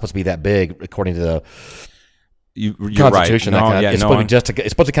role is not supposed to be that big, according to the You're Constitution. Right. That No, kind of, yeah, it's, no, supposed to be just it's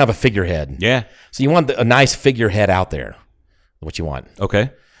supposed to be kind of a figurehead. yeah. So you want a nice figurehead out there. What you want. Okay.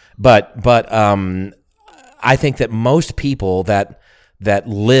 But I think that most people that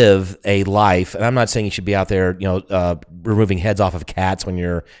live a life, and I'm not saying you should be out there, removing heads off of cats when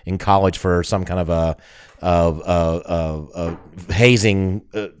you're in college for some kind of a hazing,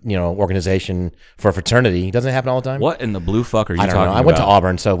 organization for a fraternity. Doesn't it happen all the time? What in the blue fuck are you I don't talking know. about? I went to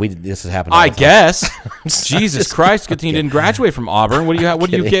Auburn, so this has happened. All I the time. guess. Jesus Christ, good thing you didn't graduate from Auburn. What do you have?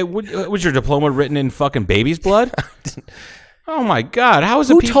 What do you get? Was your diploma written in fucking baby's blood? Oh my God! How is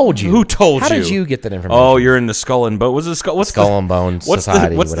it? Who told you? Who told How you? did you get that information? Oh, you're in the Skull and Bones. What's the Skull? What's Skull the, and Bones What's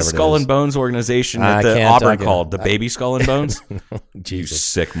Society. What's the whatever it Skull is. and Bones organization I at the can't Auburn talk- called? The Baby Skull and Bones. You Jesus.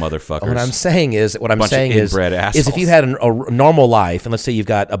 sick motherfuckers. What I'm saying is, Bunch of inbred is if you assholes. had a normal life, and let's say you've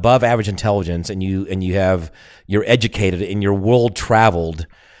got above average intelligence, and you're educated and you're world traveled,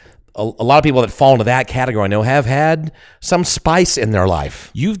 a lot of people that fall into that category, I know, have had some spice in their life.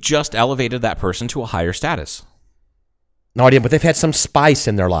 You've just elevated that person to a higher status. No idea, but they've had some spice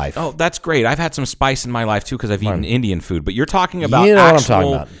in their life. Oh, that's great. I've had some spice in my life too because I've eaten Indian food. But you're talking about You know what I'm actual.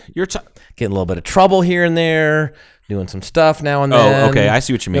 talking about. You're Getting a little bit of trouble here and there, doing some stuff now and Oh, then. okay. I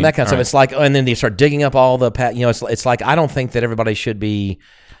see what you mean. And that kind of All stuff. right. It's like, and then they start digging up all the, it's like, I don't think that everybody should be.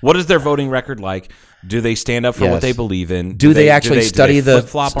 What is their voting record like? Do they stand up for what Yes. they believe in? Do they actually study the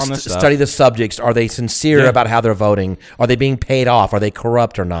flop on the stuff? study the subjects? Are they sincere Yeah. about how they're voting? Are they being paid off? Are they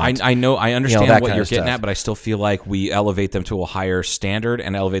corrupt or not? I know, I understand that what kind you're of getting stuff. at, but I still feel like we elevate them to a higher standard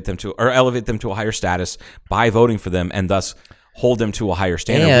and elevate them to a higher status by voting for them, and thus hold them to a higher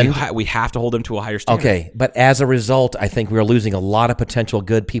standard. And- We have to hold them to a higher standard. Okay, but as a result, I think we're losing a lot of potential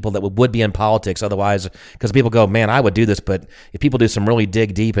good people that would be in politics otherwise, because people go, man, I would do this, but if people do some really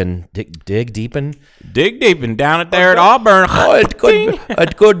dig deep and Dig deep and down it there at Auburn. oh,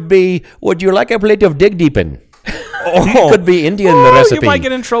 it could be. Would you like a plate of dig deepin'? Oh. Could be Indian Oh, recipe. you might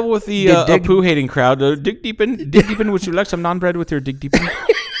get in trouble with the Dig- poo hating crowd. Dig deepin. Would you like some naan bread with your dig deepin?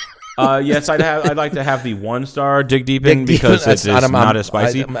 Yes, I'd like to have the 1-star dig deepin because it is not as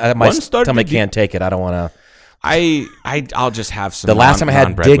spicy. My 1-star stomach dig deep. can't take it. I don't want to. I'll just have some. The last time I had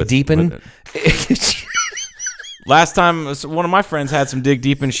naan bread dig with- deepin', with- Last time one of my friends had some dig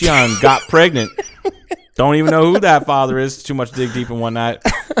deep and she got pregnant. Don't even know who that father is. Too much dig deep in one night.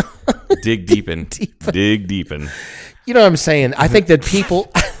 Dig deepin. Dig deepin. you know what I'm saying? I think that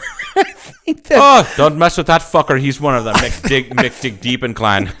people. Oh, don't mess with that fucker. He's one of the Mick Dig Deepin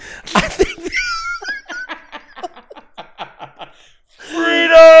clan.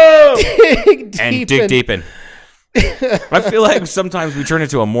 Freedom! And dig deepin. I feel like sometimes we turn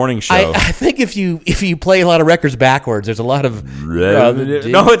into a morning show. I think if you play a lot of records backwards, there's a lot of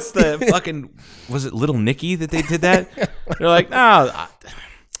No, it's the fucking. Was it Little Nicky that they did that? They're like, no,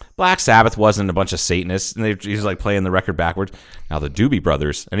 Black Sabbath wasn't a bunch of Satanists, and he's like playing the record backwards. Now the Doobie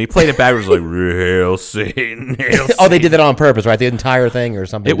Brothers, and he played it backwards like real Satan. Hail Oh, they did that on purpose, right? The entire thing or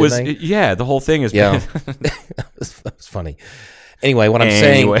something. It was, didn't they? yeah. The whole thing is, Yeah, that was funny. Anyway, what I'm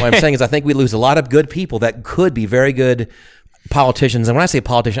saying is, I think we lose a lot of good people that could be very good politicians. And when I say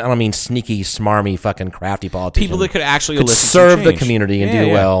politician, I don't mean sneaky, smarmy, fucking crafty politicians. people that could actually could elicit serve some the change. community and Yeah, do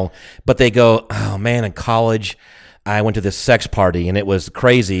yeah. well. But they go, oh man, in college, I went to this sex party and it was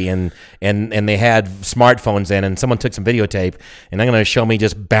crazy, and they had smartphones in, and someone took some videotape, and they're gonna show me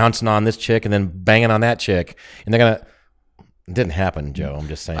just bouncing on this chick and then banging on that chick, and they're gonna. It didn't happen, Joe. I'm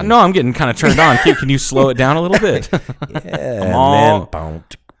just saying. No, I'm getting kind of turned on. Can you slow it down a little bit? Yeah, Come on.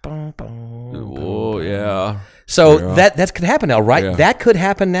 man. Oh yeah. So that could happen now, right? Yeah. That could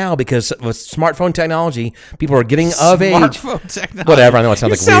happen now because with smartphone technology, people are getting of age. Smartphone technology. Whatever. I know it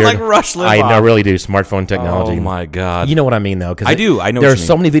sounds You sound weird. like Rush Limbaugh. I know, really do. Smartphone technology. Oh my God. You know what I mean, though? Cause I do. I know There what are you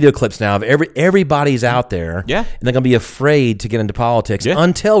so mean. many video clips now of everybody's out there. Yeah. And they're going to be afraid to get into politics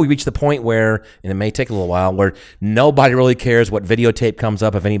until we reach the point where, and it may take a little while, where nobody really cares what videotape comes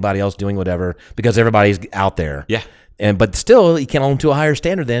up of anybody else doing whatever because everybody's out there. Yeah. But still, you can't hold them to a higher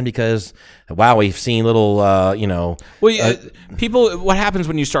standard then because, wow, we've seen little, Well, people. What happens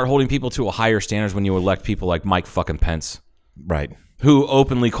when you start holding people to a higher standards when you elect people like Mike fucking Pence, right. who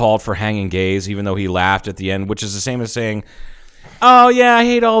openly called for hanging gays, even though he laughed at the end, which is the same as saying, "Oh yeah, I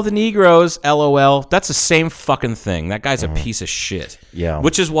hate all the Negroes." LOL. That's the same fucking thing. That guy's a piece of shit. Yeah.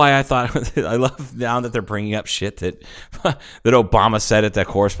 Which is why I thought I love now that they're bringing up shit that that Obama said at that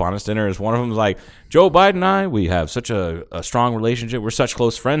correspondence dinner. Is one of them was like, Joe Biden and I, we have such a strong relationship. We're such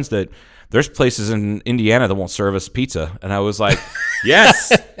close friends that there's places in Indiana that won't serve us pizza. And I was like,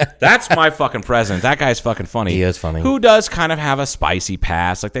 yes, that's my fucking president. That guy's fucking funny. He is funny. Who does kind of have a spicy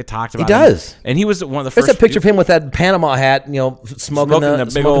past, like they talked about. He does. And he was one of the first. There's a picture of him with that Panama hat, smoking the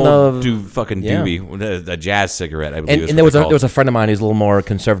big smoking old the- fucking Yeah. doobie, a jazz cigarette, I believe. And there was a friend of mine who's a little more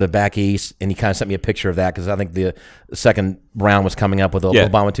conservative back east, and he kind of sent me a picture of that because I think the second round was coming up with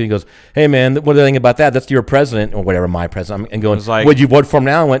Obama too. He goes, "Hey man, what do you think about that? That's your president or whatever, my president." And going, like- "Would you vote for him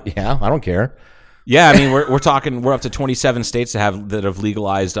now?" I went, "Yeah, I don't care." Yeah, I mean, we're talking. We're up to 27 states that have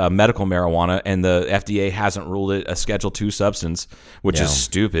legalized medical marijuana, and the FDA hasn't ruled it a Schedule II substance, which is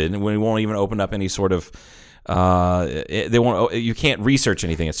stupid. And we won't even open up any sort of. They won't. You can't research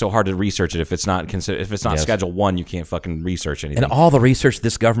anything. It's so hard to research it if it's not considered. If it's not Schedule I, you can't fucking research anything. And all the research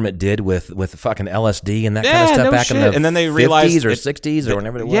this government did with fucking LSD and that kind of stuff no back shit. in the and then they 50s realized or 60s or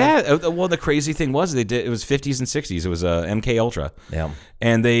whenever it was. Yeah. Well, the crazy thing was they did. It was 50s and 60s. It was MK Ultra. Yeah.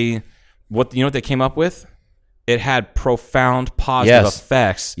 And what they came up with? It had profound positive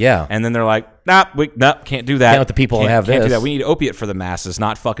effects. Yeah. And then they're like, can't do that. Can't let the people have Can't do this. that. We need opiate for the masses,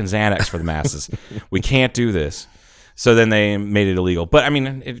 not fucking Xanax for the masses. We can't do this. So then they made it illegal. But I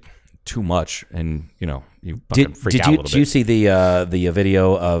mean, too much, and you fucking freak out a little bit. Did you see the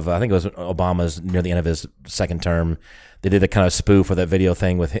video of I think it was Obama's near the end of his second term? They did a kind of spoof for that video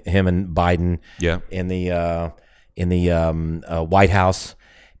thing with him and Biden. Yeah. In the White House.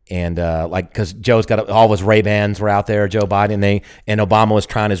 And because Joe's got all of his Ray-Bans were out there, Joe Biden, and Obama was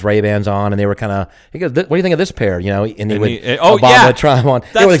trying his Ray-Bans on, and they were kind of, he goes, "What do you think of this pair?" And Obama would try them on.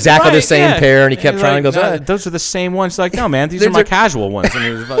 They were exactly the same pair, and he kept trying and goes, "Those are the same ones." Like, no, man, these are my casual ones. And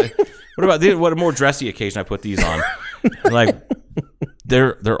he was like, "What about these? What a more dressy occasion I put these on?" Like,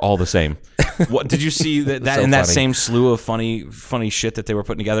 they're all the same. What did you see that So in that funny. same slew of funny shit that they were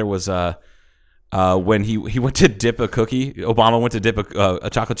putting together was when he went to dip a cookie. Obama went to dip a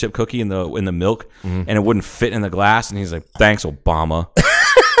chocolate chip cookie in the milk, and it wouldn't fit in the glass, and he's like, "Thanks, Obama."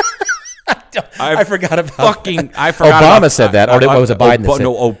 I forgot about I forgot. Obama said that, or was it Biden that said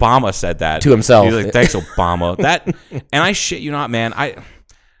No, Obama said that to himself. He's like, "Thanks, Obama." And I shit you not, man.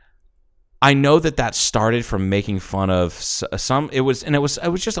 I know that started from making fun of some. It was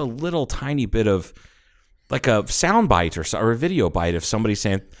just a little tiny bit of like a sound bite or a video bite of somebody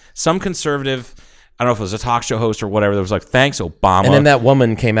saying some conservative. I don't know if it was a talk show host or whatever. That was like, "Thanks, Obama." And then that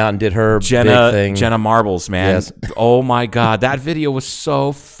woman came out and did her big thing. Jenna Marbles, man. Yes. Oh my God, that video was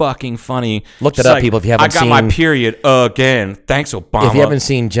so fucking funny. Look She's it up, like, people, if you haven't I got my seen- period again. Thanks, Obama. If you haven't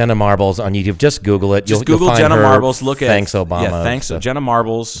seen Jenna Marbles on YouTube, just Google it. Just You'll Google find Jenna her Marbles. Look at Thanks, Obama. Yeah, thanks, stuff. Jenna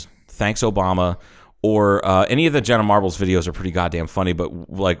Marbles. Thanks, Obama. Or any of the Jenna Marbles videos are pretty goddamn funny.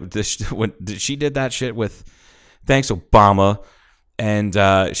 But like this, when she did that shit with "Thanks, Obama." And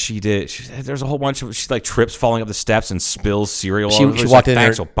there's a whole bunch of, she like trips falling up the steps and spills cereal. She She's walked like, in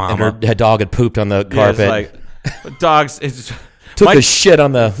 "Thanks, and Obama." her dog had pooped on the Yeah, it's carpet. like, dogs, it's Took Mike, a shit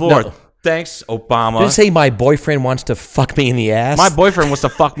on the floor. no. Thanks, Obama. Did it say my boyfriend wants to fuck me in the ass? My boyfriend wants to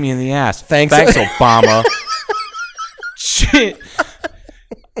fuck me in the ass. Thanks. Obama. Shit.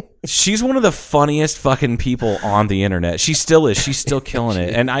 She's one of the funniest fucking people on the internet. She still is. She's still killing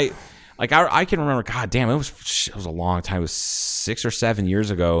it. And I can remember. God damn, it was a long time. It was 6 or 7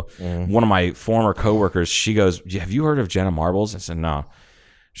 years ago. One of my former coworkers, she goes, "Have you heard of Jenna Marbles?" I said, "No."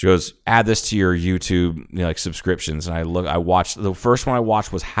 She goes, "Add this to your YouTube like subscriptions." And I watched, the first one I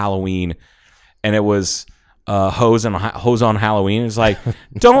watched was Halloween, and it was Hose on Halloween. It's like,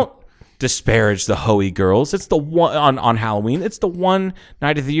 don't disparage the Hoey girls. It's the one on Halloween. It's the one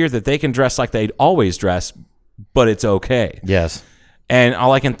night of the year that they can dress like they'd always dress, but it's okay. Yes. And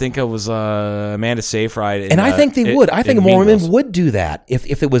all I can think of was Amanda Seyfried. And I think they would. I think more Mean women Girls. would do that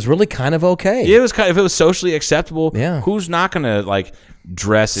if it was really kind of okay. It was if it was socially acceptable. Yeah. Who's not going to like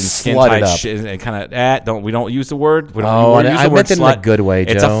dress in skin Slut it tight up. shit and kind of we don't use the word. We don't Oh, use I the word meant it in a slut. good way,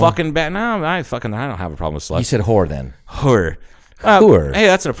 It's Joe. a fucking bad. No, I don't have a problem with slut. You said whore then. Whore. Whore. Hey,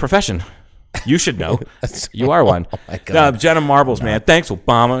 that's a profession. You should know. You are one. Oh, my God. Jenna Marbles, man. Thanks,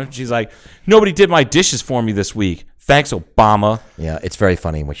 Obama. She's like, nobody did my dishes for me this week. Thanks, Obama. Yeah, it's very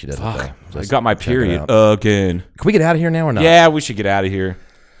funny what you did. With that. I got my check it period out. again. Can we get out of here now or not? Yeah, we should get out of here.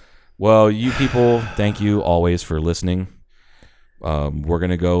 Well, you people, thank you always for listening. We're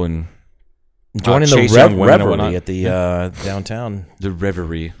going to go and Joining the chase young women and whatnot. revelry at the downtown. the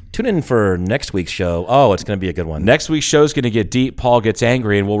reverie. Tune in for next week's show. Oh, it's going to be a good one. Next week's show's going to get deep. Paul gets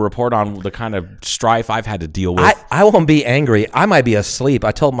angry, and we'll report on the kind of strife I've had to deal with. I won't be angry. I might be asleep.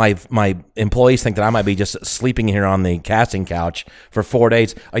 I told my employees think that I might be just sleeping here on the casting couch for 4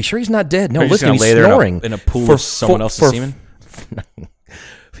 days. Are you sure he's not dead? No, Are you just listen, gonna he's lay there snoring in a pool of someone else's semen?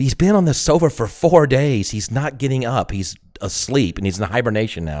 He's been on the sofa for 4 days. He's not getting up. He's asleep, and he's in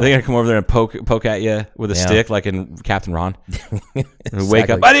hibernation now. They're going to come over there and poke at you with a Yeah. stick like in Captain Ron. And wake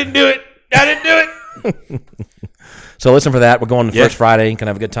Exactly. up. I didn't do it. I didn't do it. So listen for that. We're going the Yeah. first Friday. You can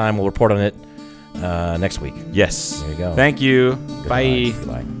have a good time. We'll report on it next week. Yes. There you go. Thank you. Bye.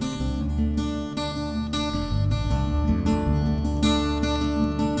 Goodbye.